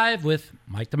live with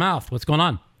Mike the Mouth. What's going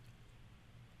on?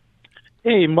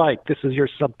 Hey, Mike. This is your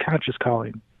subconscious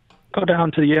calling. Go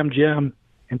down to the MGM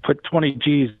and put 20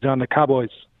 G's on the Cowboys.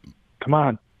 Come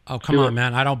on. Oh, come on,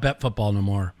 man. I don't bet football no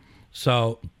more.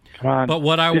 So, come on. But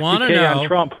what I want to know,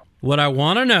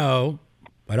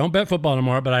 I don't bet football no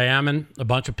more, but I am in a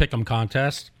bunch of pick'em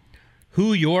contests.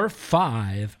 Who your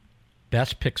 5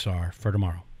 best picks are for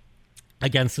tomorrow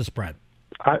against the spread?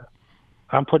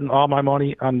 I'm putting all my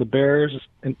money on the Bears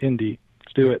and Indy.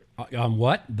 Let's do it. On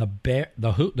what? The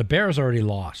Bears already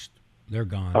lost. They're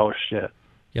gone. Oh shit.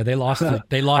 Yeah, they lost.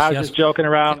 They lost. I was just joking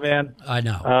around, man. I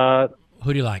know.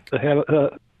 Who do you like?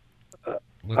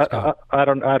 I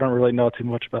don't really know too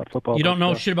much about football. You don't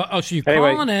know shit about. Oh, so you're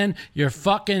calling in?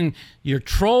 You're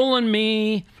trolling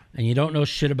me, and you don't know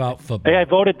shit about football. Hey, I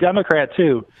voted Democrat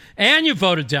too. And you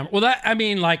voted Democrat.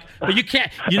 Well, but you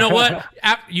can't. You know what?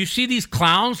 You see these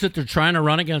clowns that they're trying to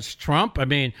run against Trump.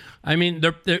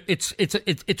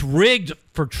 It's rigged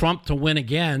for Trump to win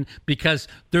again because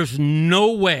there's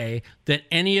no way that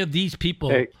any of these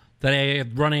people that are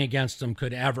running against him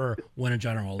could ever win a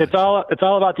general election. It's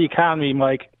all about the economy,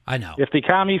 Mike. I know. If the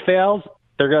economy fails,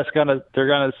 they're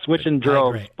gonna switch in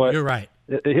droves. But you're right.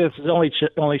 It's his only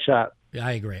shot. Yeah,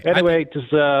 I agree. Anyway,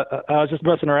 I was just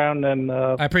messing around, and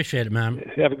I appreciate it, man.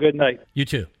 Have a good night. You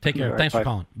too. Take care. Right, Thanks for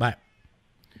calling. Bye.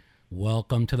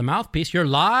 Welcome to the Mouthpiece. You're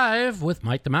live with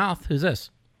Mike the Mouth. Who's this?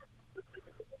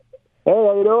 Hey,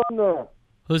 how you doing there?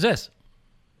 Who's this?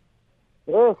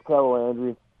 It's Kevin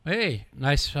Andrews. Hey,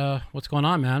 nice. What's going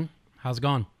on, man? How's it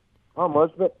going? Not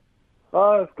much, but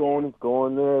it's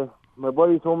going there. My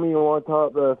buddy told me you want to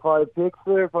talk the 5 picks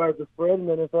there, 5 to spread in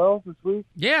the NFL this week.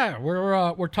 Yeah,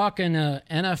 we're talking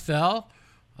NFL.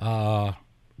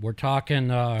 We're talking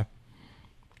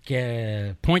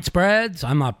point spreads.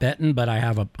 I'm not betting, but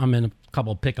I'm in a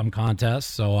couple of pick'em contests,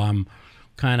 so I'm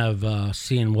kind of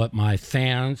seeing what my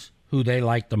fans, who they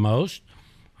like the most.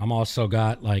 I'm also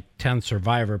got like 10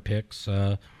 survivor picks.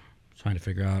 Trying to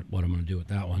figure out what I'm going to do with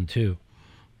that one too.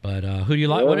 But who do you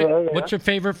like? What's your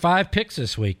favorite 5 picks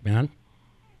this week, man?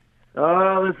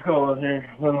 Let's go here.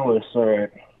 On the list. All right.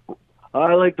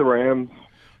 I like the Rams.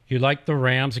 You like the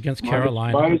Rams against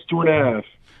Carolina? Minus 2.5.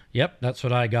 Yep, that's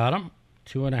what I got them.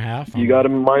 2.5. You got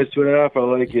them minus 2.5. I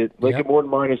like it. It more than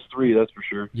minus 3. That's for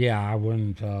sure. Yeah, I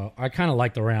wouldn't. I kind of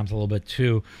like the Rams a little bit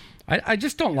too. I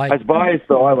just don't like. As biased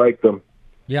though, I like them.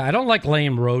 Yeah, I don't like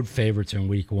laying road favorites in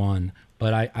week 1.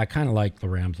 But I kind of like the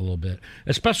Rams a little bit,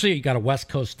 especially you got a West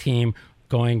Coast team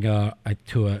going to I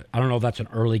don't know if that's an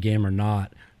early game or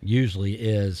not. Usually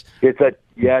is. It's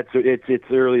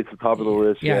early. It's the top of the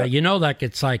list. Yeah, you know, like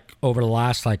it's like over the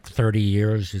last 30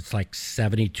 years, it's like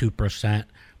 72%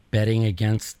 betting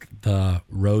against the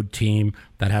road team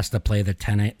that has to play the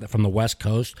 10 from the West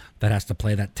Coast that has to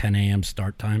play that 10 a.m.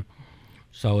 start time.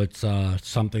 So it's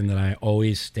something that I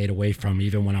always stayed away from,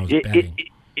 even when I was betting.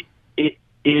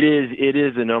 It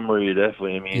is a number,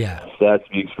 definitely. I mean, that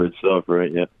speaks for itself,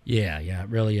 right? Yeah. Yeah, it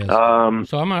really is.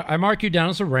 So I mark you down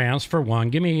as the Rams for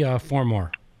 1. Give me 4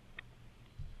 more.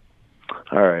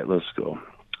 All right, let's go.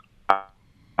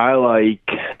 I like.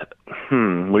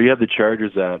 What do you have the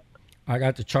Chargers at? I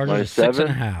got the Chargers at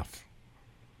 6.5.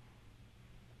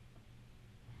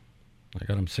 I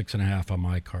got them 6.5 on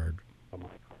my card.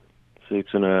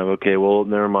 6.5. Okay, well,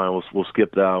 never mind. We'll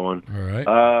skip that one. All right.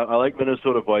 I like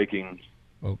Minnesota Vikings.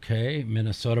 Okay,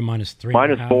 Minnesota minus 3.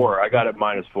 Minus 4. I got it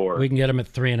minus 4. We can get them at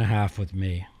 3.5 with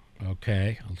me.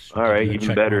 Okay. All right,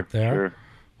 even better. There. Sure.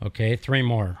 Okay, 3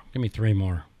 more. Give me 3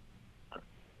 more.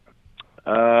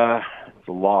 It's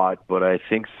a lot, but I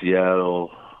think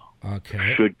Seattle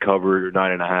should cover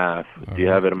 9.5. Do you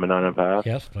have it at 9.5?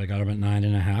 Yes, I got them at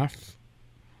 9.5.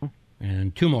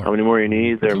 And 2 more. How many more you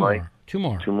need there, Mike? 2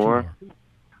 more. 2 more.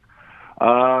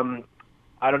 I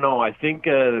don't know. I think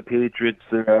the Patriots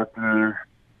are after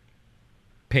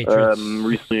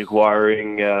recently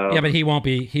acquiring. But he won't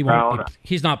be.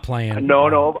 He's not playing.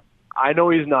 No. I know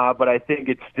he's not, but I think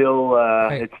it's still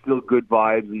good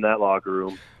vibes in that locker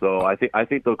room. So I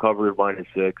think they'll cover minus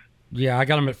 6. Yeah, I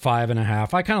got him at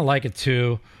 5.5. I kind of like it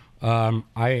too.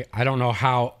 I don't know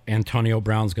how Antonio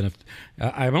Brown's going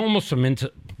to. I'm almost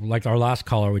into, like our last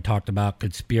caller, we talked about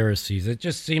conspiracies. It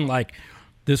just seemed like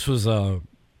this was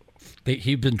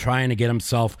he'd been trying to get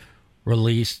himself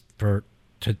released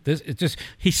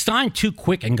he signed too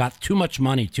quick and got too much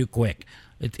money too quick.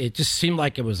 It just seemed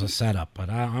like it was a setup,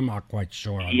 but I'm not quite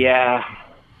sure. Yeah,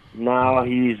 no,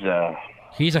 he's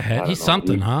a head. He's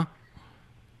something, huh?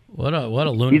 What a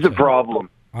lunatic. He's a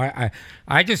problem.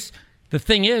 I just, the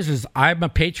thing is I'm a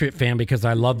Patriot fan because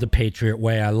I love the Patriot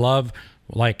way.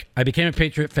 I became a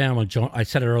Patriot fan when I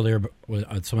said it earlier,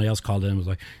 but somebody else called in and was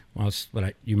like,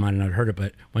 you might have not heard it,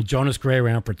 but when Jonas Gray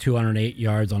ran for 208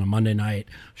 yards on a Monday night,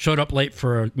 showed up late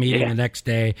for a meeting the next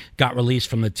day, got released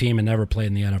from the team, and never played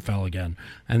in the NFL again.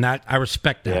 And that I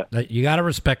respect that. Yeah. You got to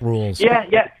respect rules. Yeah.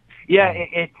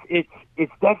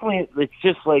 It's definitely, it's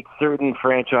just like certain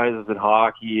franchises in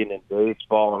hockey and in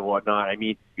baseball and whatnot. I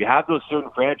mean, you have those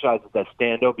certain franchises that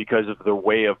stand out because of their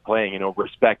way of playing,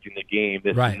 respecting the game,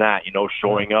 this and that,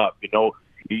 showing up,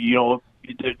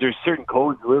 there's certain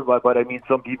codes to live by, but I mean,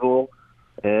 some people,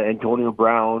 Antonio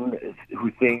Brown,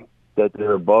 who think that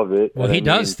they're above it. Well, he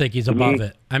does think he's above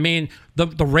it. I mean,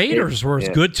 the Raiders were as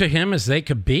good to him as they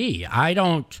could be. I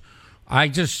I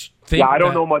just think. Yeah, I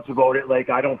don't know much about it. Like,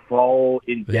 I don't follow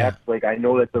in depth. Yeah. Like, I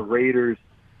know that the Raiders,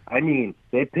 I mean,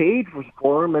 they paid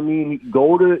for him. I mean,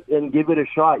 go to and give it a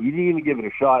shot. You didn't even give it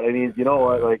a shot. I mean, you know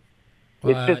what? Like,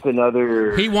 it's just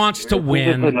another. He wants to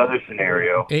win. Just another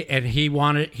scenario. And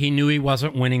he knew he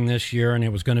wasn't winning this year, and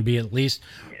it was going to be at least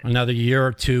another year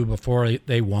or two before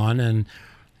they won.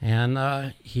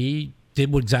 And he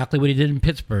did exactly what he did in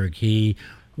Pittsburgh. He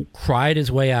cried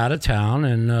his way out of town,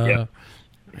 and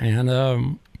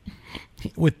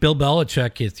with Bill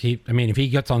Belichick, if he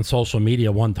gets on social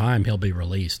media one time, he'll be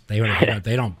released. They don't put up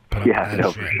that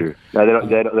no, shit. For sure. No, they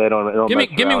don't.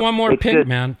 Give me one more pick,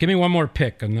 man. Give me one more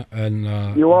pick, and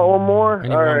you want one more?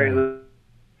 All right,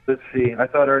 let's see. I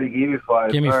thought I already gave you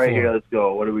 5. Give me all right, 4. here, let's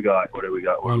go. What do we got?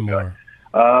 One more.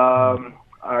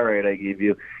 All right, I gave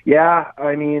you. Yeah,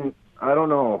 I mean, I don't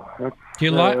know. Do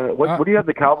you like? What do you have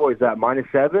the Cowboys at?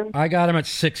 -7? I got them at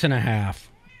 6.5.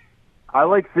 I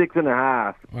like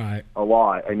 6.5. Right. A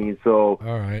lot. I mean, so.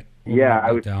 All right.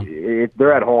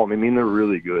 They're at home. I mean, they're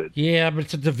really good. Yeah, but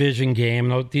it's a division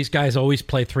game. These guys always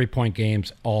play 3-point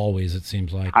games. Always, it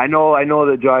seems like. I know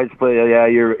the Giants play.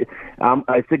 Yeah,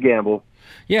 it's a gamble.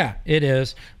 Yeah, it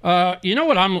is. You know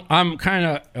what I'm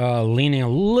kind of leaning a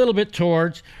little bit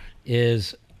towards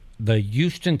is the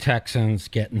Houston Texans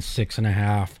getting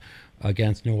 6.5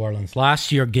 against New Orleans.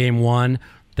 Last year, game 1,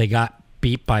 they got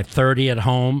beat by 30 at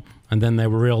home, and then they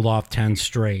reeled off 10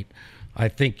 straight. I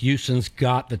think Houston's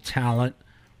got the talent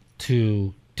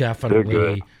to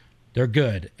definitely. They're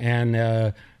good. And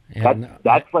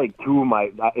that's like in my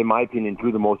opinion, two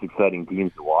of the most exciting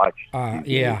teams to watch.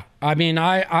 Yeah, I mean,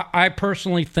 I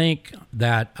personally think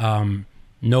that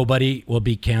nobody will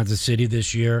beat Kansas City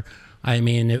this year. I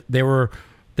mean,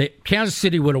 Kansas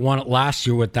City would have won it last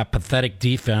year with that pathetic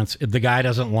defense if the guy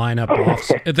doesn't line up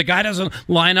offside.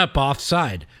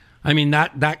 I mean,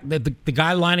 the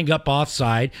guy lining up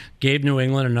offside gave New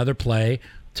England another play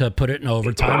to put it in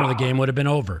overtime, or the game would have been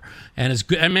over. And it's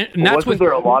good. I mean, wasn't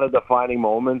there a lot of defining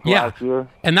moments last year?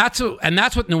 And that's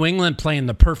what New England playing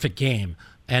the perfect game.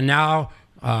 And now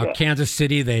Kansas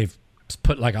City, they've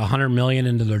put like $100 million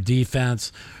into their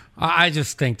defense. I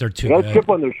just think they're too good. Chip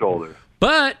on their shoulder.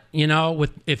 But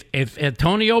if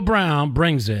Antonio Brown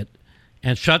brings it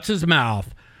and shuts his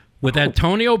mouth with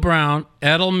Antonio Brown,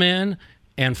 Edelman,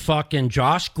 and fucking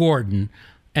Josh Gordon,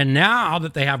 and now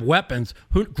that they have weapons,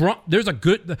 there's a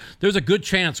good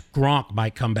chance Gronk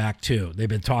might come back too. They've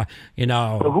been talking, Who'd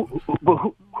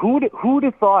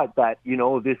have thought that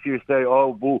this year say,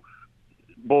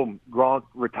 boom, Gronk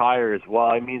retires? Well,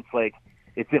 I mean, it's like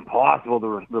it's impossible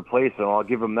to replace him. I'll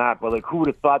give him that. But like, who would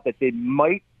have thought that they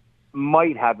might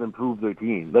have improved their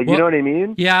team? Like, you know what I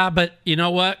mean? Yeah, but you know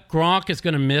what? Gronk is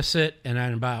going to miss it, and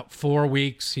in about 4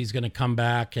 weeks, he's going to come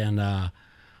back and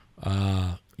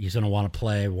he's going to want to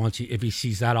play if he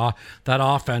sees that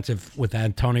offensive with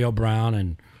Antonio Brown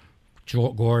and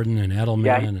Gordon and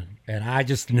Edelman, and I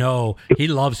just know he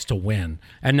loves to win.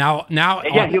 And now,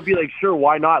 he'll be like, sure,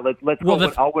 why not? Let's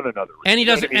go. I'll win another. And he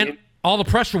doesn't, and all the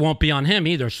pressure won't be on him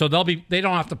either. So they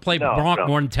don't have to play Gronk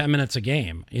more than 10 minutes a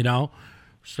game.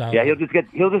 So yeah, he'll just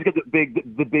get the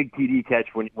big TD catch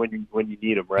when you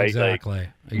need him, right? Exactly.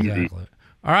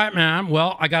 All right, man.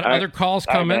 Well, I got other calls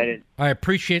coming. I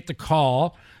appreciate the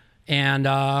call, and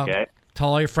tell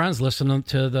all your friends listen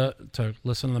to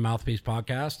the Mouthpiece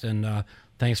podcast, and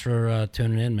thanks for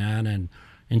tuning in, man. And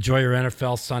enjoy your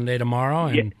NFL Sunday tomorrow,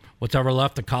 and whatever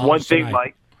left of college. One thing, tonight.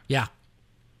 Mike. Yeah.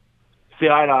 Say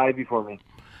hi to Ivy for me.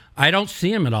 I don't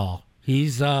see him at all.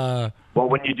 He's Well,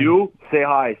 when you do, say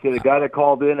hi. Say the guy that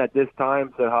called in at this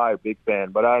time said hi. Big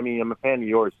fan. But I mean, I'm a fan of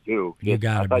yours too. You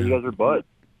got it. I thought you guys were buds.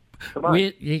 Come on.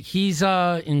 He's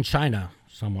in China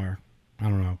somewhere. I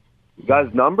don't know. You got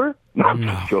his number? No, I'm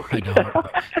no, joking. I don't.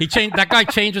 That guy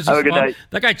changes his phone.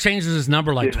 That guy changes his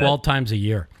number like 12 times a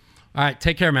year. All right,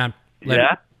 take care, man.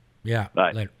 Later. Yeah.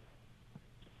 Bye. Later.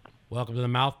 Welcome to the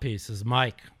Mouthpiece. This is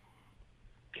Mike.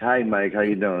 Hi, Mike. How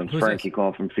you doing? Who's Frankie this?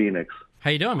 calling from Phoenix. How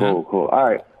you doing, man? Cool. All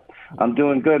right. I'm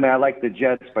doing good, man. I like the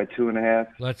Jets by 2.5.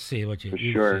 Let's see what you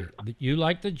sure. See. You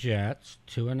like the Jets,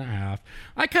 2.5.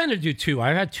 I kind of do too.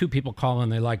 I had 2 people call in.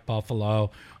 They like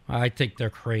Buffalo. I think they're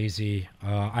crazy.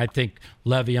 I think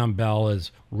Le'Veon Bell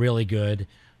is really good.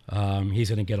 He's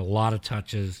going to get a lot of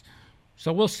touches.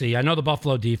 So we'll see. I know the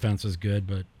Buffalo defense is good,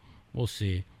 but we'll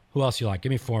see. Who else you like?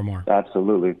 Give me 4 more.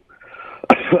 Absolutely.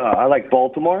 I like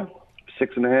Baltimore,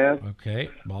 6.5. Okay,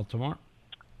 Baltimore.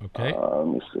 Okay. Let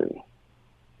me see.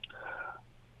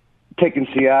 Taking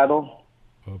Seattle.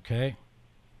 Okay.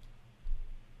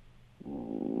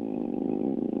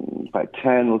 By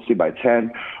 10. Let's see, by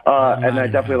 10. And I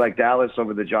definitely like Dallas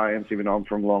over the Giants, even though I'm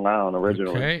from Long Island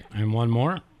originally. Okay, and one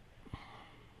more.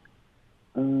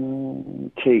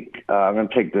 I'm going to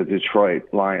take the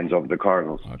Detroit Lions over the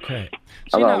Cardinals. Okay.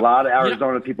 A lot of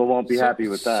Arizona people won't be happy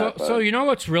with that. So you know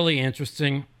what's really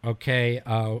interesting? Okay,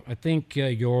 I think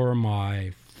you're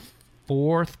my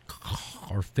fourth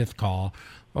or fifth call.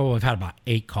 Oh, I've had about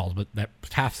 8 calls, but that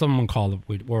half someone called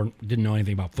we didn't know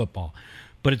anything about football.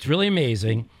 But it's really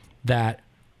amazing that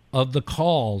of the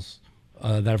calls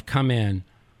that have come in,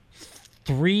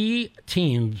 3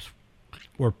 teams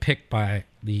were picked by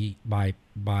 3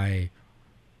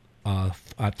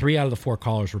 out of the 4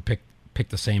 callers were picked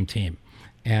the same team,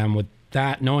 and with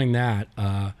that, knowing that,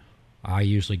 I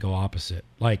usually go opposite.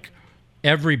 Like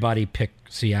everybody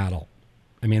picked Seattle.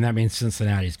 I mean, that means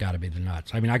Cincinnati's got to be the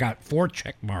nuts. I mean, I got 4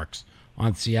 check marks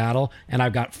on Seattle, and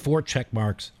I've got 4 check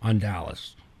marks on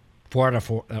Dallas. 4 out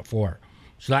of 4.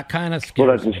 So that kind of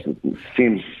scares me.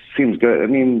 Seems good. I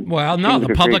mean, well, no,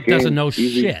 the public doesn't know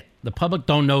shit. The public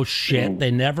don't know shit.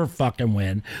 They never fucking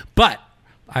win. But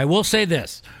I will say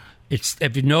this: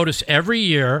 if you notice, every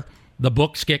year the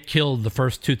books get killed the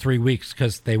first 2-3 weeks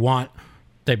because they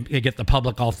get the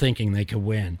public all thinking they could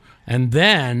win, and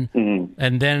then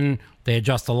they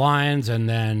adjust the lines, and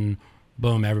then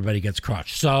boom, everybody gets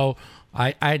crushed. So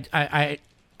I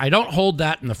don't hold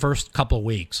that in the first couple of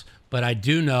weeks, but I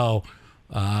do know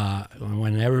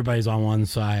when everybody's on one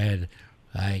side,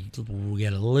 I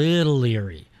get a little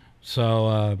leery.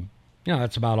 So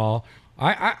that's about all.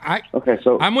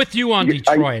 So I'm with you on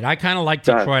Detroit. I kind of like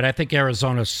Detroit. I think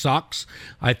Arizona sucks.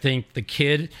 I think the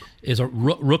kid is a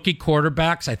rookie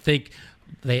quarterbacks. I think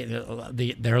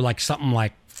they're like something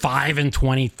like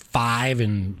 5-25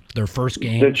 in their first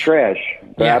game. They're trash.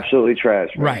 They're absolutely trash.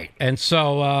 Right. And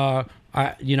so,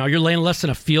 you're laying less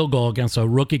than a field goal against a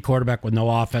rookie quarterback with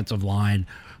no offensive line.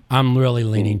 I'm really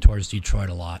leaning towards Detroit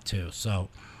a lot too. So,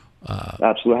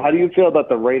 absolutely. How do you feel about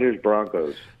the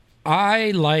Raiders-Broncos? I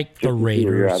like the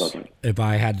Raiders. If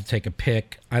I had to take a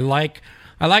pick, I like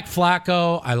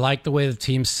Flacco. I like the way the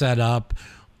team's set up.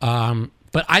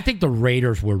 But I think the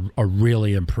Raiders are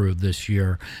really improved this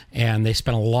year, and they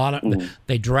spent a lot of.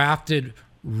 They drafted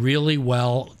really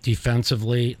well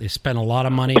defensively. They spent a lot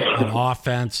of money on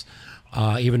offense,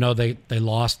 even though they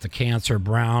lost to Cancer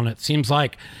Brown. It seems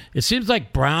like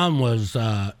Brown was.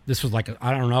 This was like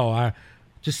I don't know.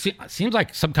 Seems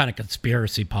like some kind of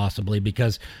conspiracy possibly,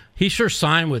 because he sure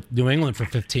signed with New England for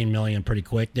 $15 million pretty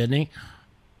quick, didn't he?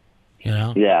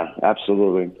 Yeah,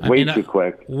 absolutely. Way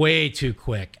too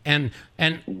quick. And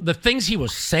the things he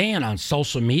was saying on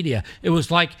social media, it was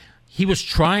like he was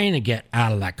trying to get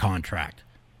out of that contract.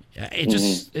 It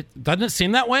doesn't it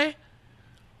seem that way?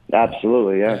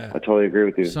 Absolutely, yeah. I totally agree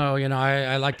with you. So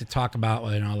I like to talk about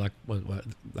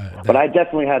but I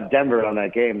definitely have Denver on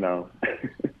that game though.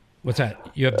 What's that?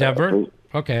 You have Denver?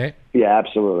 Okay. Yeah,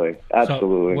 absolutely. So,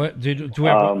 do we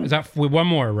have, is that one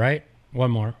more, right? One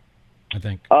more, I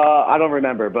think. I don't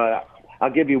remember, but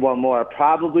I'll give you one more.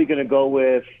 Probably going to go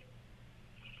with.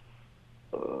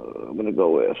 I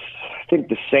think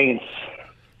the Saints.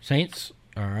 Saints.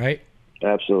 All right.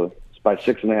 Absolutely. It's by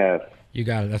 6.5. You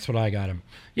got it. That's what I got him.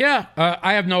 Yeah,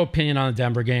 I have no opinion on the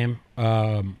Denver game.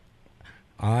 I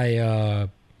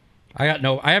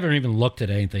haven't even looked at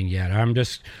anything yet. I'm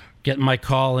just getting my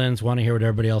call-ins, want to hear what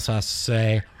everybody else has to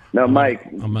say. Now, Mike,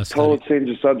 total change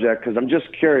of subject, because I'm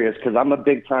just curious, because I'm a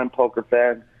big-time poker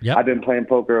fan. Yep. I've been playing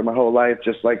poker my whole life,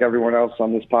 just like everyone else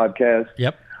on this podcast.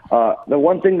 Yep. The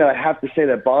one thing that I have to say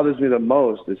that bothers me the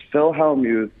most is Phil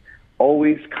Hellmuth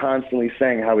always constantly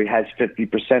saying how he has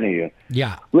 50% of you.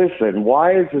 Yeah. Listen,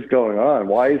 why is this going on?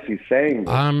 Why is he saying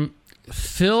this?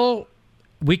 Phil...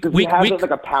 Does he have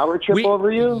like a power trip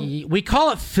over you? We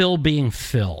call it Phil being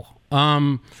Phil.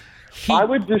 I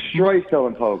would destroy Phil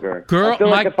in poker. I feel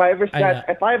like if I ever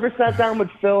sat down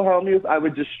with Phil Hellmuth, I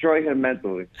would destroy him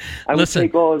mentally. I would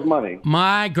take all his money.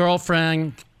 My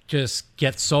girlfriend just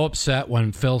gets so upset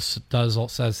when Phil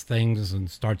says things and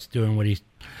starts doing what he's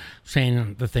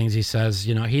saying, the things he says.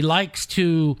 He likes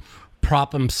to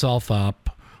prop himself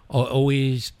up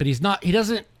always, but he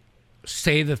doesn't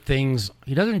say the things,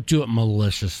 he doesn't do it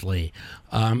maliciously.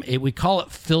 We call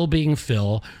it Phil being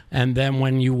Phil, and then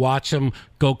when you watch him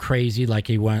go crazy like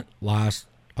he went on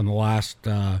the last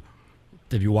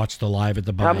if you watched the live at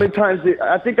the bar. How many times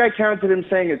I think I counted him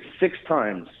saying it 6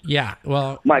 times. Yeah,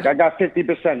 well, Mike, I got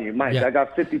 50% of you. Mike, yeah. I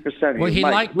got 50% of you.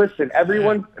 Well, Mike, listen,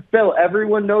 everyone, Phil,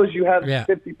 everyone knows you have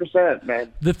 50%,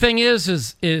 man. The thing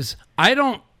is I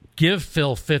don't give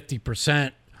Phil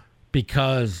 50%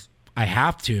 because I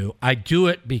have to. I do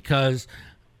it because,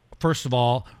 first of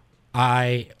all,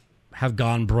 I have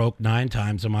gone broke 9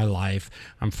 times in my life.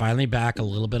 I'm finally back a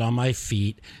little bit on my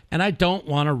feet, and I don't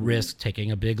want to risk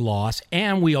taking a big loss,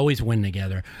 and we always win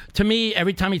together. To me,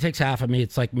 every time he takes half of me,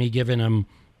 it's like me giving him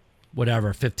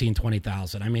whatever, 15,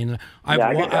 20,000. I mean, I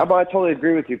totally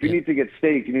agree with you. If you need to get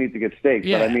staked, you need to get staked.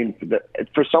 Yeah. But I mean,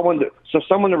 for someone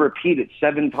to repeat it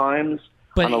 7 times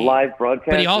on a live broadcast,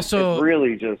 but he also it's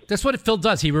really just that's what Phil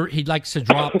does. He likes to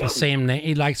drop the same name.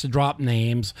 He likes to drop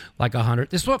names like 100.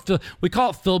 This is what we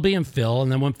call it, Phil being Phil.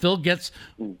 And then when Phil gets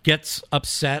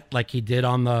upset, like he did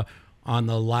on the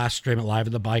last stream at Live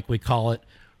at the Bike, we call it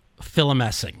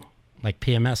Philomessing. Like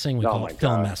PMSing, we call it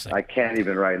Philomessing. I can't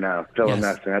even right now.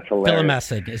 Philomessing, that's hilarious.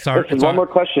 Philomessing. Listen, one more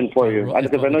question for you,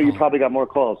 because I know you probably got more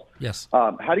calls. Yes.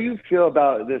 How do you feel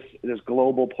about this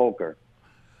global poker?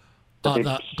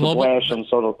 The global on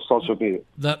social media.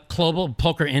 The global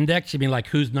poker index. You mean like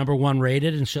who's number 1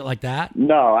 rated and shit like that?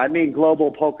 No, I mean global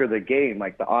poker, the game,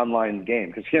 like the online game.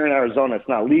 Because here in Arizona, it's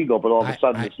not legal, but all of a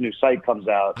sudden this new site comes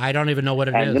out. I don't even know what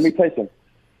it is. Let me tell you something.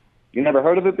 You never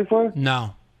heard of it before?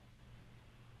 No.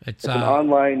 It's an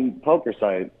online poker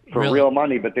site for real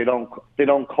money, but they don't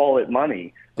call it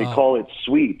money. They call it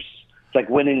sweeps. It's like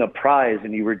winning a prize,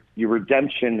 and your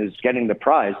redemption is getting the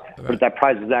prize, but that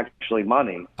prize is actually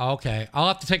money. Okay, I'll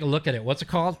have to take a look at it. What's it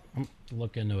called? I'll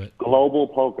look into it. Global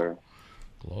poker.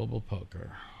 Global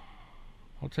poker.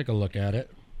 I'll take a look at it.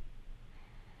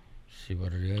 See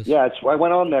what it is. Yeah, I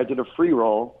went on there. I did a free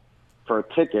roll for a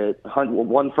ticket.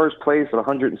 Won first place with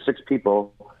 106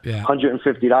 people. Yeah.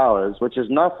 $150, which is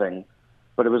nothing,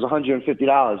 but it was $150.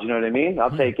 You know what I mean?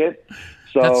 I'll take it.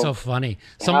 So that's so funny.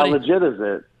 How legit is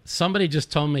it? Somebody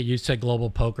just told me you said global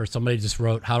poker. Somebody just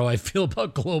wrote, "How do I feel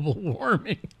about global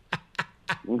warming?"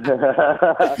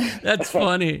 That's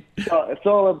funny. It's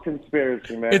all a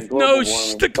conspiracy, man. It's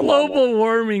the global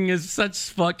warming is such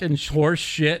fucking horse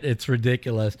shit. It's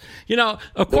ridiculous. You know,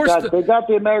 of course they got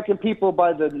the American people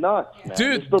by the nuts, man.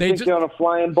 Dude, they think they're on a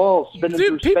flying ball spinning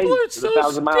through space at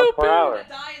 1,000 miles per hour.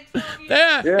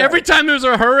 Yeah. Every time there's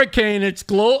a hurricane, it's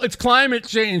climate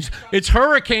change. It's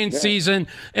hurricane season,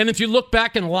 and if you look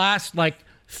back in the last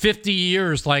 50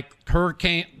 years,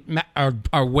 hurricane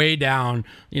are way down,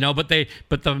 but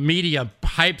the media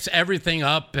hypes everything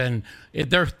up, and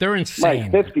they're insane.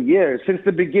 50 years since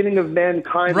the beginning of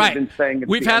mankind, we've been saying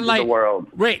it's the end of the world.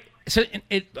 Right. So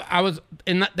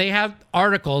they have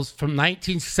articles from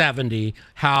 1970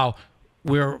 how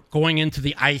we're going into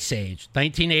the Ice Age.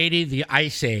 1980, the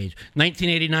Ice Age.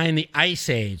 1989, the Ice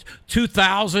Age.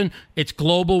 2000, it's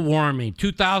global warming.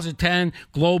 2010,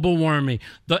 global warming.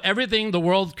 Everything the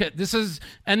world,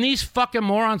 and these fucking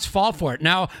morons fall for it.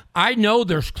 Now, I know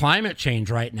there's climate change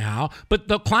right now, but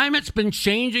the climate's been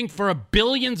changing for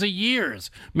billions of years.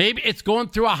 Maybe it's going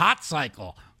through a hot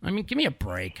cycle. I mean, give me a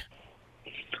break.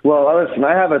 Well, listen,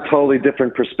 I have a totally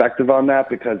different perspective on that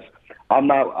because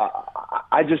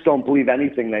I just don't believe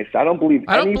anything they say. I don't believe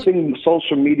anything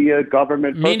social media,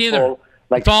 government. Me neither.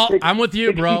 I'm with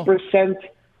you, bro. 60%,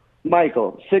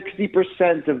 Michael,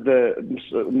 60% of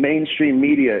the mainstream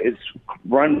media is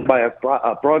run by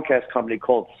a broadcast company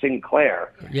called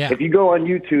Sinclair. Yeah. If you go on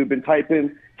YouTube and type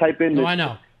in I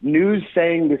know. News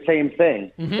saying the same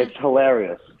thing, it's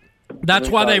hilarious. That's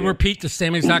why they repeat the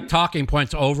same exact talking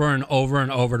points over and over and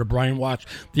over to brainwash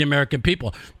the American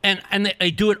people. And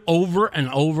they do it over and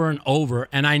over and over.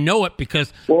 And I know it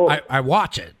because I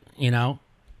watch it,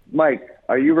 Mike,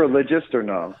 are you religious or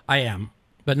no? I am,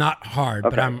 but not hard.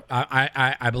 Okay. But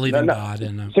I believe in God.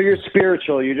 And so you're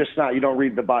spiritual. You're just not. You don't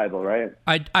read the Bible, right?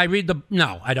 I read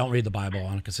I don't read the Bible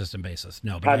on a consistent basis.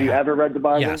 No. But have you ever read the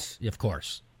Bible? Yes, of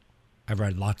course. I've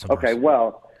read lots of. Okay,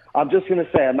 well. I'm just going to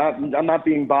say I'm not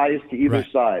being biased to either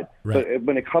side. Right. But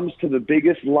when it comes to the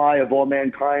biggest lie of all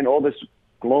mankind, all this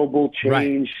global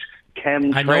change,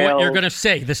 chemtrails. I know what you're going to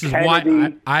say. This is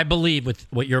why I believe with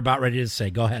what you're about ready to say.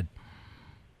 Go ahead.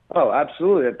 Oh,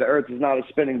 absolutely. That the Earth is not a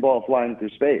spinning ball flying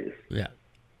through space. Yeah.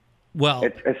 Well,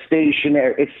 it's a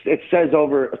stationary. It says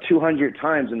over 200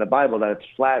 times in the Bible that it's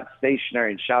flat,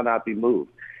 stationary, and shall not be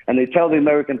moved. And they tell the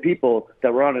American people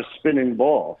that we're on a spinning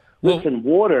ball. Listen,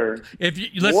 water. If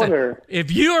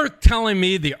you are telling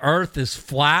me the Earth is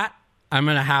flat, I'm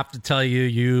going to have to tell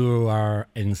you are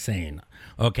insane.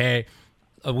 Okay,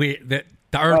 the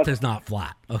Earth is not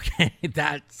flat. Okay,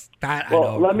 that's that.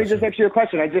 Well, let me just ask you a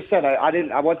question. I just said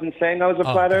I wasn't saying I was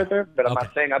a flat earther, but I'm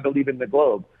not saying I believe in the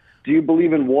globe. Do you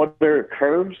believe in water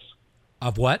curves?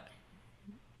 Of what?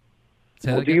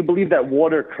 Do you believe that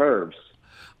water curves?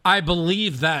 I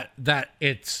believe that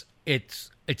it's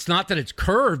not that it's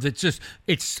curved. It's just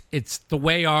it's the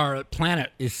way our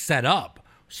planet is set up.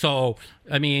 So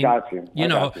I mean, you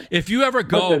know, if you ever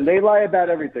go, listen, they lie about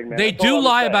everything, man. They do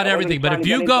lie about everything, but if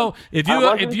you go, if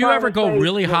you ever go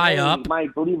really high up,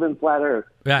 Mike, believe in flat Earth.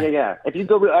 Yeah. Yeah. If you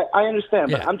go, I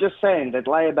understand, but I'm just saying they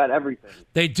lie about everything.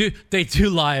 They do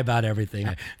lie about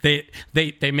everything.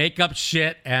 They make up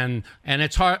shit, and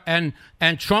it's hard.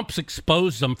 And Trump's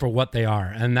exposed them for what they are,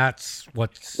 and that's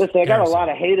what's. Listen, I got a lot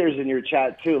of haters in your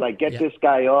chat too. Like, get this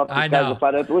guy off. This guy's a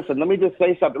flat earther. Listen, let me just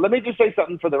say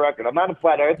something for the record. I'm not a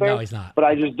flat earther. No, he's not. But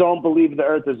I just don't believe the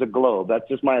Earth is a globe. That's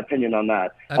just my opinion on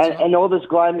that. And all this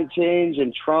climate change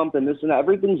and Trump and this and that,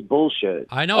 everything's bullshit.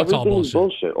 I know it's all bullshit.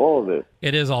 Everything's bullshit. All of it.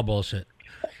 It is all bullshit.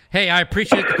 Hey, I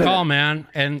appreciate the call, man,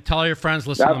 and tell your friends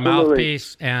listen to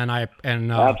Mouthpiece,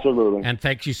 absolutely, and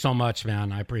thank you so much,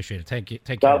 man. I appreciate it. Take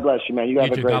care. God bless you, man. You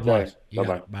have a great day.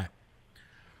 Bye bye.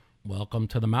 Welcome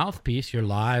to the Mouthpiece. You're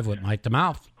live with Mike the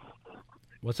Mouth.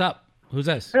 What's up? Who's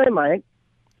this? Hey, Mike.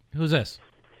 Who's this?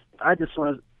 I just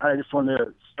want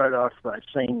to start off by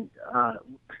saying,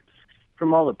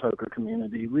 from all the poker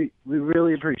community, we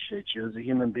really appreciate you as a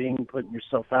human being, putting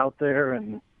yourself out there,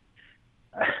 and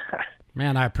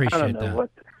man, I appreciate that.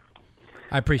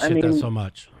 I appreciate that so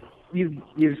much.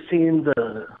 You've seen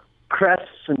the crests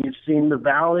and you've seen the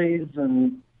valleys,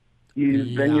 and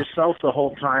you've been yourself the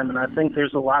whole time. And I think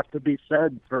there's a lot to be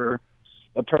said for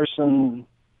a person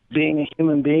being a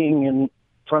human being in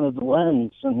front of the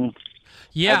lens. And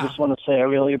I just want to say I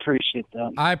really appreciate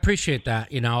that. I appreciate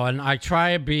that, and I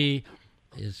try to be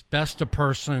as best a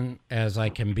person as I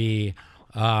can be.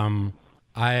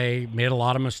 I made a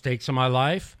lot of mistakes in my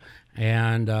life,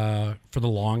 and for the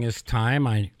longest time,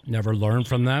 I never learned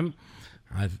from them.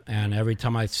 And every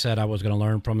time I said I was going to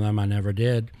learn from them, I never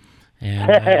did.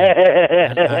 And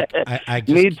I just,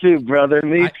 me too, brother.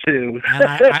 Me too. And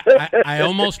I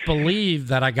almost believe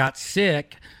that I got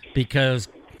sick because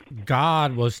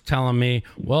God was telling me,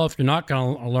 well, if you're not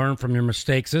going to learn from your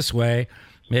mistakes this way,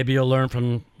 maybe you'll learn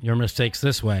from your mistakes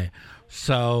this way.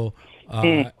 So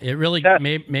it really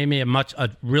made me a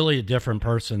really different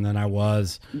person than I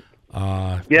was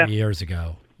 3 years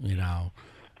ago.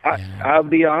 I'll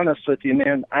be honest with you,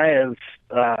 man. I have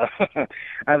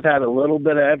I've had a little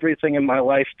bit of everything in my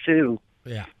life too.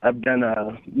 Yeah, I've been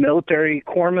a military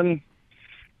corpsman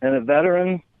and a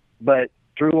veteran, but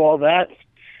through all that,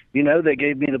 they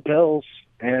gave me the pills,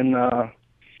 and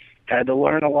had to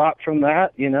learn a lot from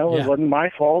that. It wasn't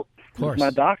my fault. Of course. It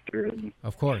was my doctor. And,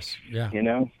 of course, yeah.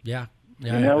 Yeah.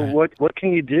 Yeah. What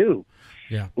can you do?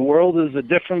 Yeah. The world is a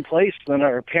different place than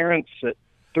our parents at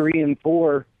 3 and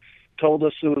 4 told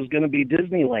us it was going to be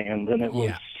Disneyland, and it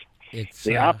was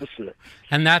the opposite.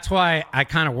 And that's why I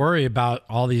kind of worry about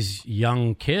all these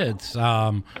young kids.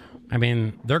 I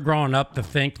mean, they're growing up to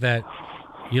think that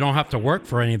you don't have to work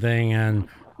for anything, and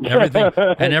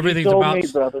everything's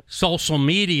about social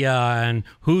media and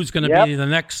who's going to be the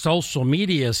next social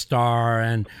media star,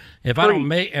 and if I don't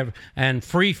make and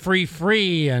free,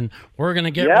 and we're going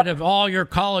to get rid of all your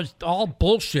college, all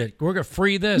bullshit. We're going to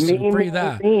free this and free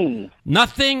that.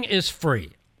 Nothing is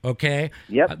free. Okay.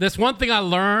 Yep. This one thing I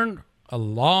learned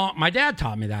my dad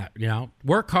taught me that,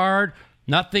 work hard.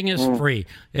 Nothing is free.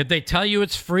 If they tell you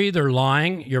it's free, they're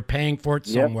lying. You're paying for it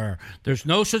somewhere. There's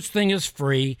no such thing as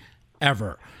free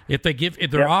ever. If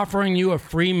they're offering you a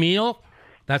free meal,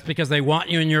 that's because they want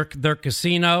you in their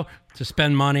casino to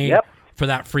spend money for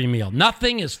that free meal.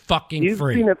 Nothing is fucking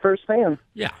free. You've seen it firsthand.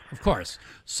 Yeah, of course.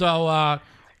 So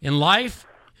in life,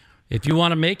 if you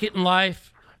want to make it in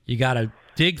life, you got to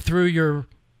dig through your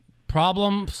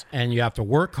problems, and you have to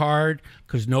work hard,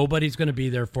 because nobody's going to be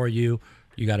there for you.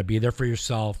 You got to be there for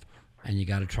yourself, and you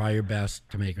got to try your best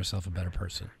to make yourself a better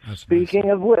person. Speaking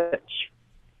of which,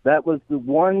 that was the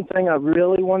one thing I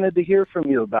really wanted to hear from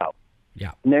you about.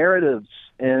 Yeah. Narratives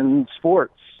in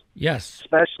sports. Yes.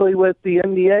 Especially with the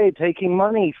NBA taking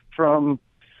money from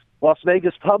Las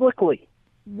Vegas publicly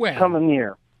coming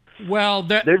year. Well,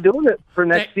 they're doing it for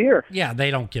next year. Yeah,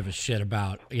 they don't give a shit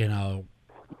about,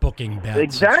 booking bets.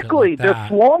 Exactly. Like they're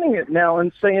flaunting it now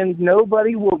and saying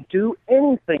nobody will do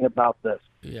anything about this.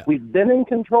 Yeah. We've been in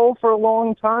control for a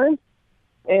long time.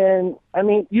 And, I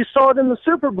mean, you saw it in the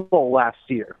Super Bowl last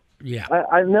year. Yeah.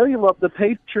 I know you love the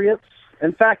Patriots.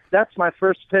 In fact, that's my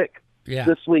first pick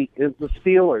this week is the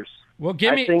Steelers. Well,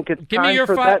 I think it's time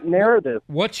for that narrative.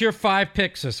 What's your 5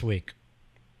 picks this week?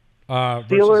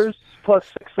 Steelers plus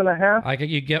 6.5.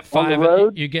 You get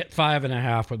 5. You get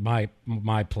 5.5 with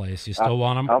my place. You still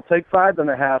want them? I'll take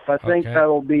 5.5. I think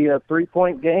that'll be a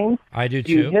 3-point game. I do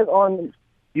too.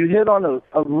 You hit on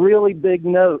a really big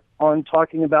note on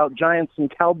talking about Giants and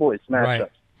Cowboys matchups.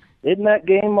 Right. Isn't that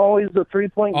game always a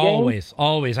 3-point game?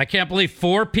 Always. I can't believe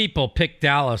 4 people picked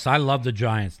Dallas. I love the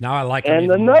Giants. Now I like them.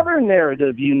 And another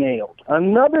narrative you nailed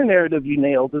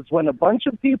is when a bunch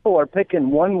of people are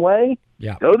picking one way,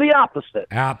 go the opposite.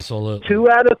 Absolutely. 2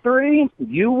 out of 3,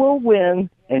 you will win,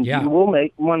 and you will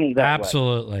make money that way.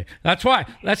 Absolutely. That's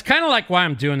kind of like why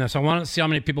I'm doing this. I want to see how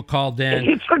many people called in.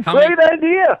 It's a great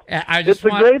idea. It's a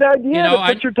great idea to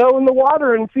put your toe in the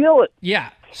water and feel it. Yeah.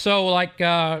 So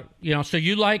so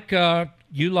you like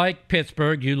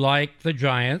Pittsburgh, you like the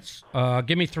Giants.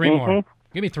 Give me 3 more.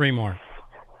 Give me 3 more.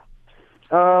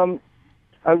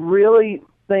 I really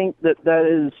think that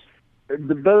is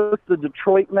both the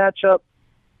Detroit matchup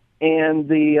and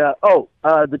the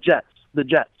Jets. The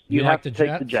Jets. You have like to the take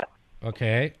Jets? the Jets.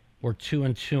 Okay, we're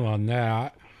 2-2 on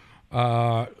that.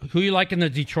 Who you like in the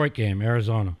Detroit game?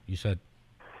 Arizona, you said.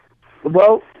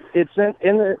 Well, isn't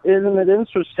it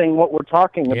interesting what we're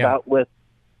talking about with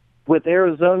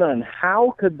Arizona, and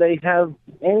how could they have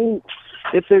any?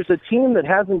 If there's a team that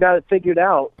hasn't got it figured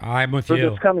out for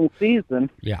this coming season,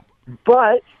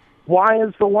 But why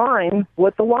is the line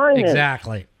what the line is?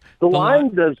 Exactly. The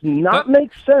line does not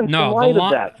make sense in light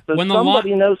of that. So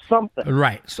somebody knows something.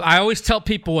 Right. So I always tell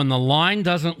people when the line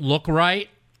doesn't look right,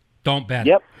 don't bet.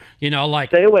 Yep.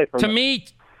 Stay away from it. To me,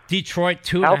 Detroit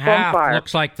 2.5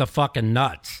 looks like the fucking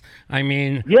nuts. I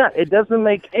mean, it doesn't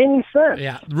make any sense.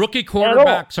 Yeah, rookie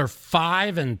quarterbacks are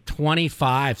 5 and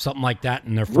 25, something like that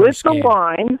in their first game. With the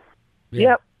line. Yeah.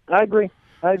 Yep, I agree.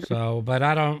 So, but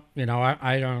I don't,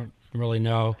 I don't really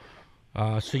know.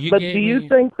 Do you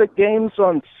think that games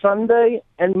on Sunday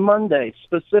and Monday,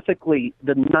 specifically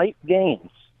the night games,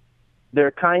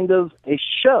 they're kind of a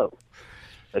show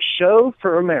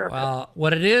for America? Well,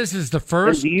 what it is the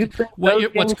first. Do you think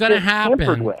what's going to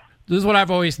happen? This is what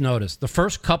I've always noticed. The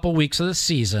first couple weeks of the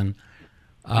season,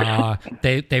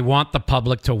 they want the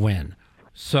public to win.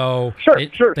 So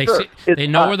they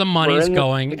know where the money's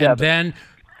going, and then,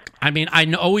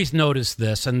 I always notice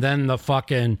this, and then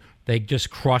they just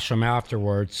crush them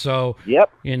afterwards. So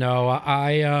I'm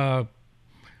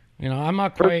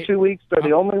not quite. First 2 weeks are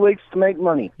the only weeks to make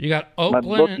money. You got Oakland.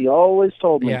 My bookie always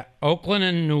told me. Yeah, Oakland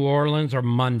and New Orleans are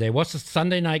Monday. What's the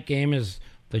Sunday night game? Is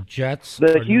the Jets?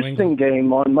 The Houston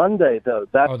game on Monday, though.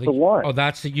 That's the one. Oh,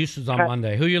 that's the Houston's on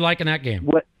Monday. Who you like in that game?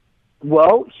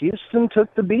 Well, Houston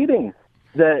took the beating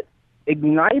that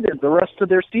ignited the rest of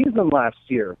their season last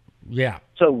year. Yeah.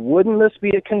 So wouldn't this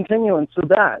be a continuance of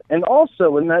that? And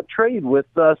also in that trade with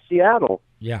Seattle.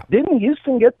 Yeah. Didn't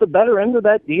Houston get the better end of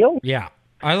that deal? Yeah.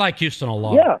 I like Houston a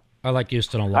lot. Yeah. I like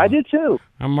Houston a lot. I do too.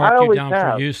 I'm marking you down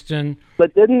for Houston.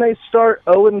 But didn't they start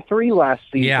 0-3 last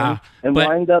season and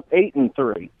wind up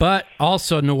 8-3? But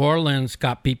also New Orleans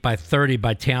got beat by 30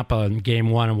 by Tampa in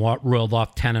game 1 and rolled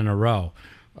off 10 in a row.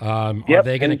 Are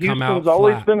they going to come out Houston's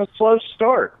always been a slow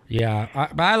start. Yeah,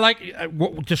 but I like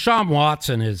Deshaun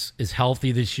Watson is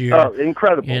healthy this year. Oh,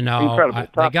 incredible! Incredible.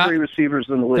 Top 3 receivers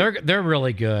in the league. They're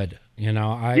really good.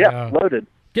 Loaded.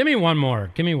 Give me one more.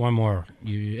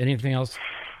 Anything else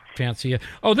fancy?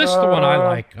 Oh, this is the one I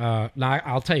like.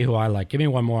 I'll tell you who I like. Give me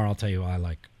one more. I'll tell you who I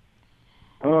like.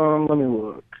 Let me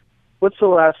look. What's the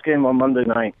last game on Monday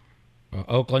night?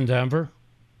 Oakland, Denver.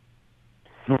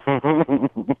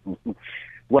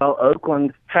 Well,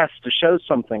 Oakland has to show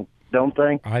something, don't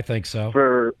they? I think so.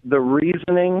 For the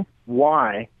reasoning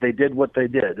why they did what they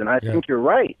did. And I think you're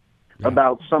right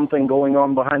about something going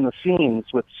on behind the scenes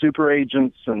with super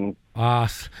agents and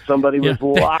somebody was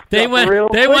locked They up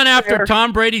went after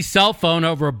Tom Brady's cell phone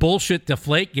over a bullshit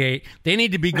Deflategate. They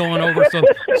need to be going over some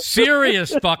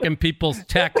serious fucking people's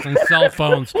texts and cell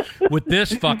phones with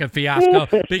this fucking fiasco,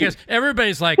 because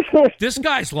everybody's like, this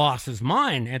guy's lost his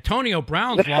mind. Antonio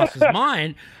Brown's lost his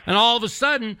mind, and all of a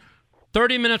sudden,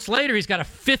 30 minutes later, he's got a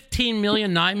 $15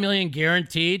 million, $9 million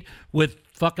guaranteed with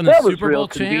fucking the Super Bowl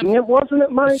champ. Wasn't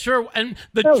it, Mike? Sure. And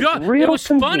the joke, it was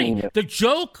funny. The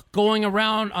joke going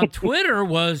around on Twitter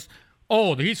was,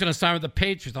 he's going to sign with the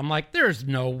Patriots. I'm like, there's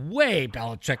no way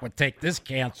Belichick would take this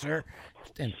cancer.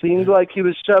 Seemed like he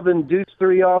was shoving Deuce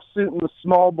 3 offsuit in the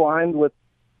small blind with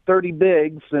 30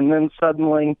 bigs, and then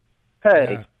suddenly, hey.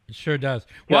 Yeah, it sure does.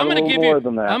 Well, I'm going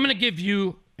to give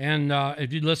you, and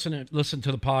if you listen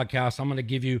to the podcast, I'm going to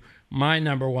give you my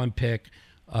number one pick.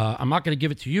 I'm not going to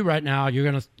give it to you right now. You're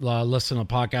going to listen to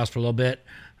the podcast for a little bit,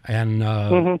 and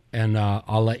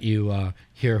I'll let you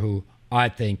hear who I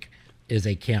think is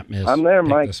a can't miss. I'm there,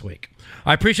 Mike. This week.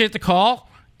 I appreciate the call,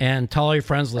 and tell all your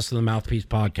friends listen to the Mouthpiece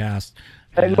podcast.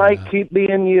 Hey, Mike, keep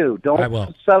being you.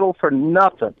 Don't settle for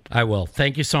nothing. I will.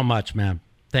 Thank you so much, man.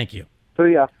 Thank you.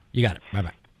 See ya. You got it.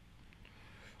 Bye-bye.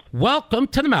 Welcome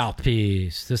to the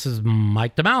Mouthpiece. This is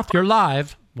Mike the Mouth. You're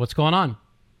live. What's going on?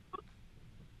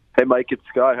 Hey, Mike, it's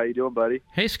Scott. How you doing, buddy?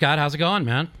 Hey, Scott. How's it going,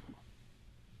 man?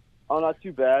 Oh, not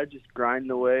too bad. Just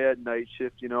grinding away at night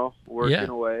shift, working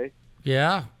away.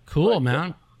 Yeah, cool,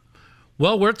 man.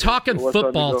 Well, we're talking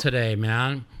football today,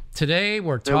 man. Today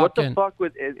we're talking. What the fuck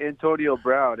with Antonio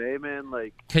Brown, man?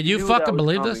 Like, can you fucking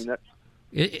believe this?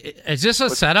 Is this a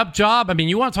setup job? I mean,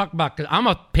 you want to talk about? I'm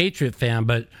a Patriot fan,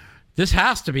 but this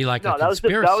has to be like a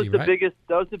conspiracy, right?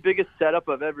 That was the biggest setup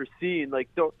I've ever seen. Like,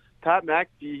 Pat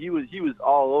McAfee, he was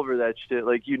all over that shit.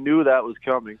 Like, you knew that was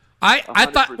coming. I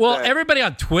thought, well, everybody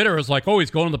on Twitter was like, oh, he's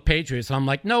going to the Patriots. And I'm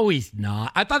like, no, he's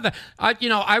not. I thought that,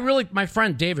 my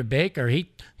friend David Baker,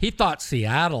 he thought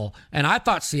Seattle. And I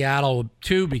thought Seattle,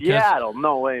 too, because. Seattle?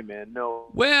 No way, man. No.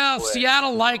 Well, way.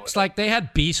 Seattle like, they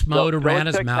had beast mode around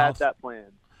his mouth. Had that plan.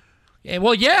 Yeah,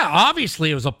 well, yeah, obviously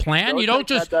it was a plan. You don't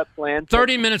just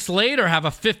 30 minutes later have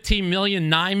a $15 million,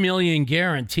 $9 million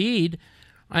guaranteed.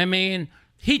 I mean,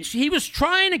 he was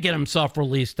trying to get himself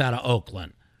released out of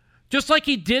Oakland. Just like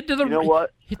he did to the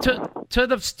to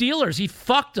the Steelers. He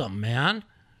fucked them, man.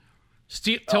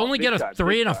 To only get a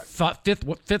 3 and a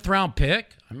fifth round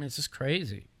pick. I mean, it's just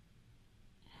crazy.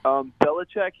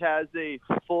 Belichick has a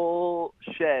full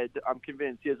shed. I'm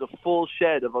convinced he has a full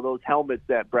shed of all those helmets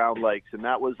that Brown likes, and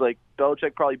that was like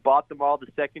Belichick probably bought them all the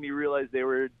second he realized they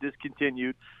were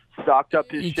discontinued. Stocked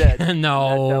up his shed.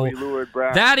 No, that's how he lured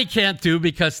Brown. That he can't do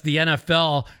because the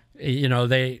NFL.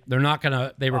 They're not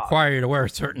gonna. They require you to wear a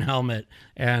certain helmet,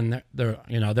 and they're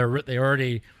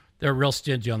real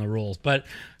stingy on the rules. But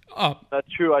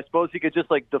that's true. I suppose he could just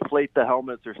deflate the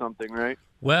helmets or something, right?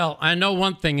 Well, I know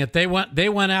one thing. If they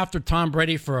went after Tom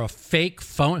Brady for a fake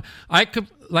phone,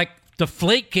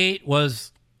 Deflategate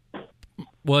was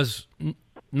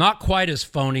not quite as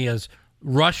phony as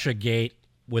Russiagate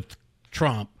with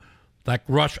Trump.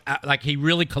 Like he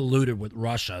really colluded with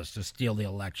Russia to steal the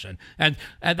election. And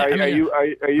are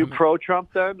you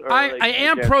pro-Trump then? Or I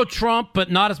am pro-Trump,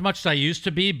 but not as much as I used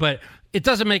to be. But it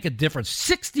doesn't make a difference.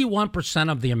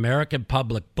 61% of the American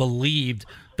public believed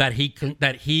that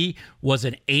he was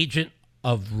an agent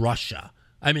of Russia.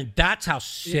 I mean, that's how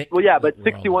sick. Well, yeah, but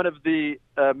 61 of the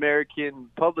American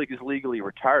public is legally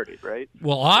retarded, right?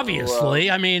 Well, obviously,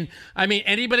 I mean,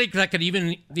 anybody that could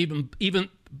even.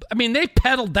 I mean, they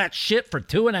peddled that shit for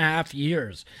 2.5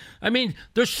 years. I mean,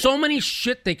 there's so many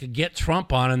shit they could get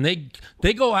Trump on, and they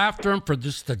go after him for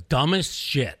just the dumbest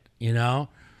shit, Did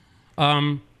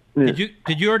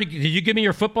you give me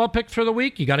your football picks for the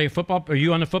week? You got any football? Are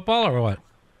you on the football or what?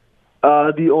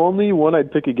 The only one I'd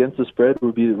pick against the spread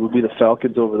would be the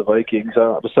Falcons over the Vikings.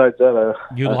 Besides that,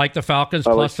 you like the Falcons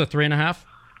plus the 3.5?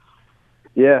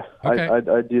 Yeah, okay.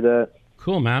 I'd do that.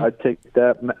 Cool, man. I'd take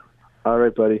that. All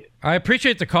right, buddy. I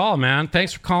appreciate the call, man.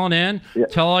 Thanks for calling in. Yeah.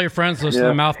 Tell all your friends to listen to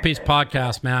the Mouthpiece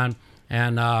podcast, man.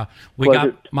 And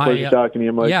pleasure talking to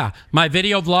you, Mike. Yeah, my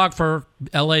video vlog for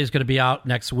LA is going to be out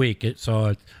next week,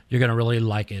 so you're going to really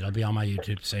like it. It'll be on my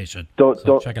YouTube station.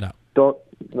 Check it out. By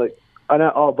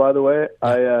the way,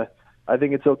 yeah. I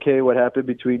think it's okay what happened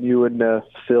between you and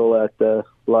Phil at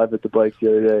live at the bike the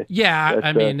other day.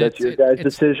 Yeah, that's your guys'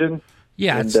 decision.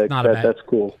 Yeah, it's not a bad. That's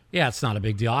cool. Yeah, it's not a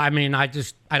big deal. I mean, I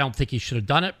don't think he should have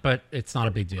done it, but it's not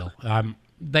a big deal.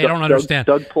 They don't understand.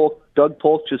 Doug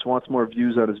Polk just wants more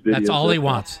views on his videos. That's all he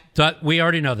wants. We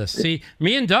already know this. See,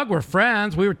 me and Doug were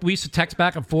friends. We used to text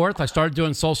back and forth. I started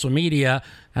doing social media,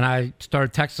 and I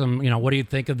started texting him, what do you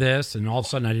think of this? And all of a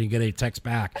sudden, I didn't get any text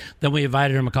back. Then we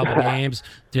invited him a couple games,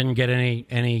 didn't get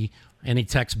any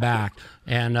text back.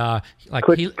 And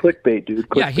clickbait, dude. Clickbait.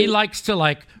 Yeah, he likes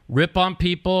to rip on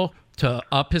people to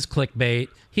up his clickbait.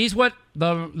 He's what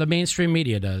the mainstream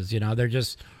media does. They're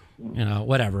just,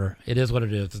 whatever. It is what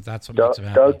it is. That's what makes him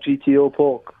happy. Doug GTO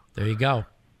Polk. There you go.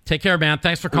 Take care, man.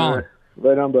 Thanks for calling.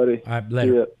 Right on, buddy. All right,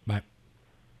 later. Bye.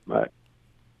 Bye.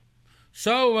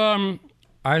 So,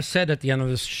 I said at the end of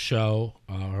this show,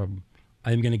 I'm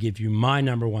going to give you my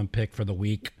number one pick for the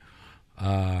week.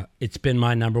 It's been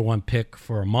my number one pick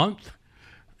for a month,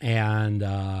 and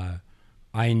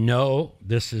I know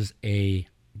this is a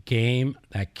game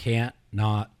that can't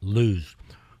not lose.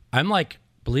 I'm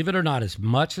believe it or not, as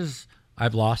much as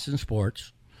I've lost in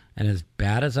sports and as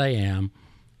bad as I am,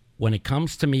 when it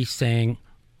comes to me saying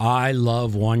I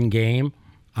love one game,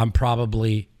 I'm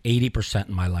probably 80%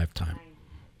 in my lifetime,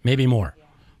 maybe more.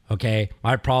 Okay,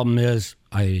 my problem is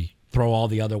I throw all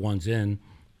the other ones in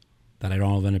that I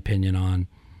don't have an opinion on,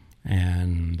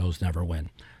 and those never win.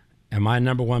 And my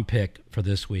number one pick for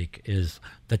this week is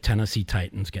the Tennessee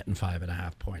Titans getting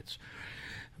 5.5 points.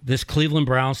 This Cleveland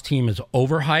Browns team is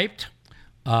overhyped.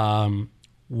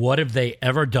 What have they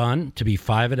ever done to be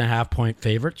 5.5 point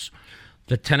favorites?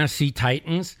 The Tennessee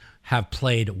Titans have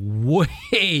played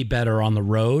way better on the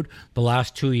road the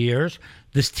last 2 years.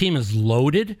 This team is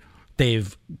loaded.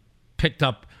 They've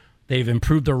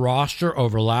improved their roster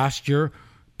over last year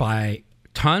by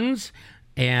tons,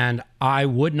 and I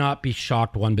would not be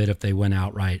shocked one bit if they win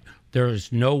outright. There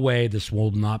is no way this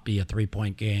will not be a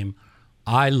 3-point game.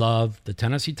 I love the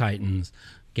Tennessee Titans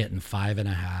getting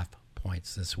 5.5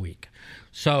 points this week.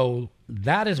 So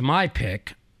that is my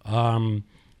pick.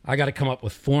 I got to come up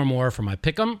with 4 more for my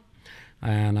pick'em,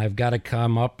 and I've got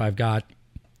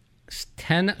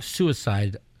 10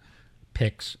 suicide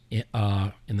picks in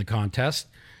the contest,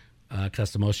 because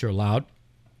that's the most you're allowed.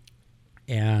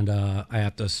 And I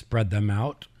have to spread them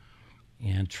out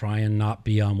and try and not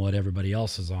be on what everybody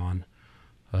else is on.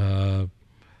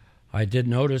 I did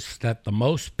notice that the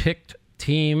most picked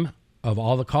team of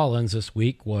all the call-ins this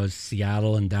week was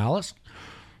Seattle and Dallas.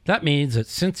 That means that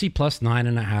Cincy plus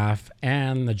 9.5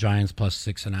 and the Giants plus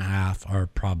 6.5 are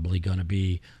probably going to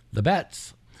be the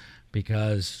bets,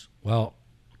 because, well,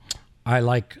 I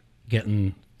like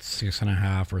getting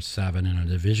 6.5 or 7 in a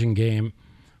division game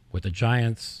with the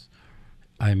Giants.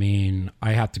 I mean,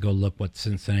 I have to go look what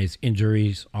Cincinnati's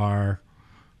injuries are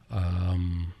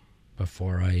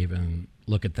before I even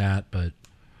look at that, but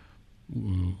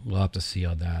we'll have to see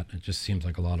on that. It just seems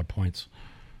like a lot of points.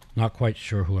 Not quite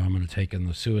sure who I'm going to take in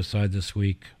the suicide this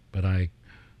week, but I'm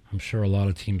sure a lot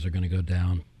of teams are going to go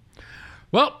down.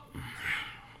 Well,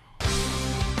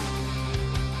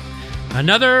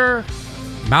 another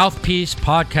Mouthpiece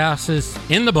podcast is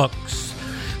in the books.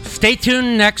 Stay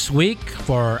tuned next week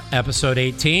for episode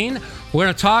 18. We're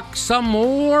going to talk some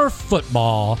more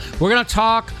football. We're going to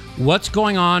talk what's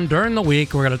going on during the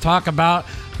week. We're going to talk about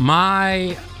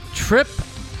my trip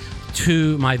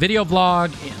to my video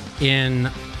vlog in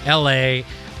LA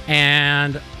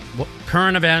and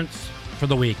current events for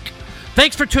the week.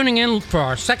 Thanks for tuning in for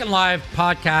our second live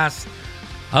podcast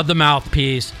of The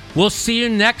Mouthpiece. We'll see you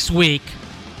next week.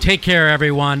 Take care,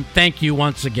 everyone. Thank you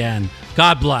once again.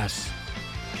 God bless.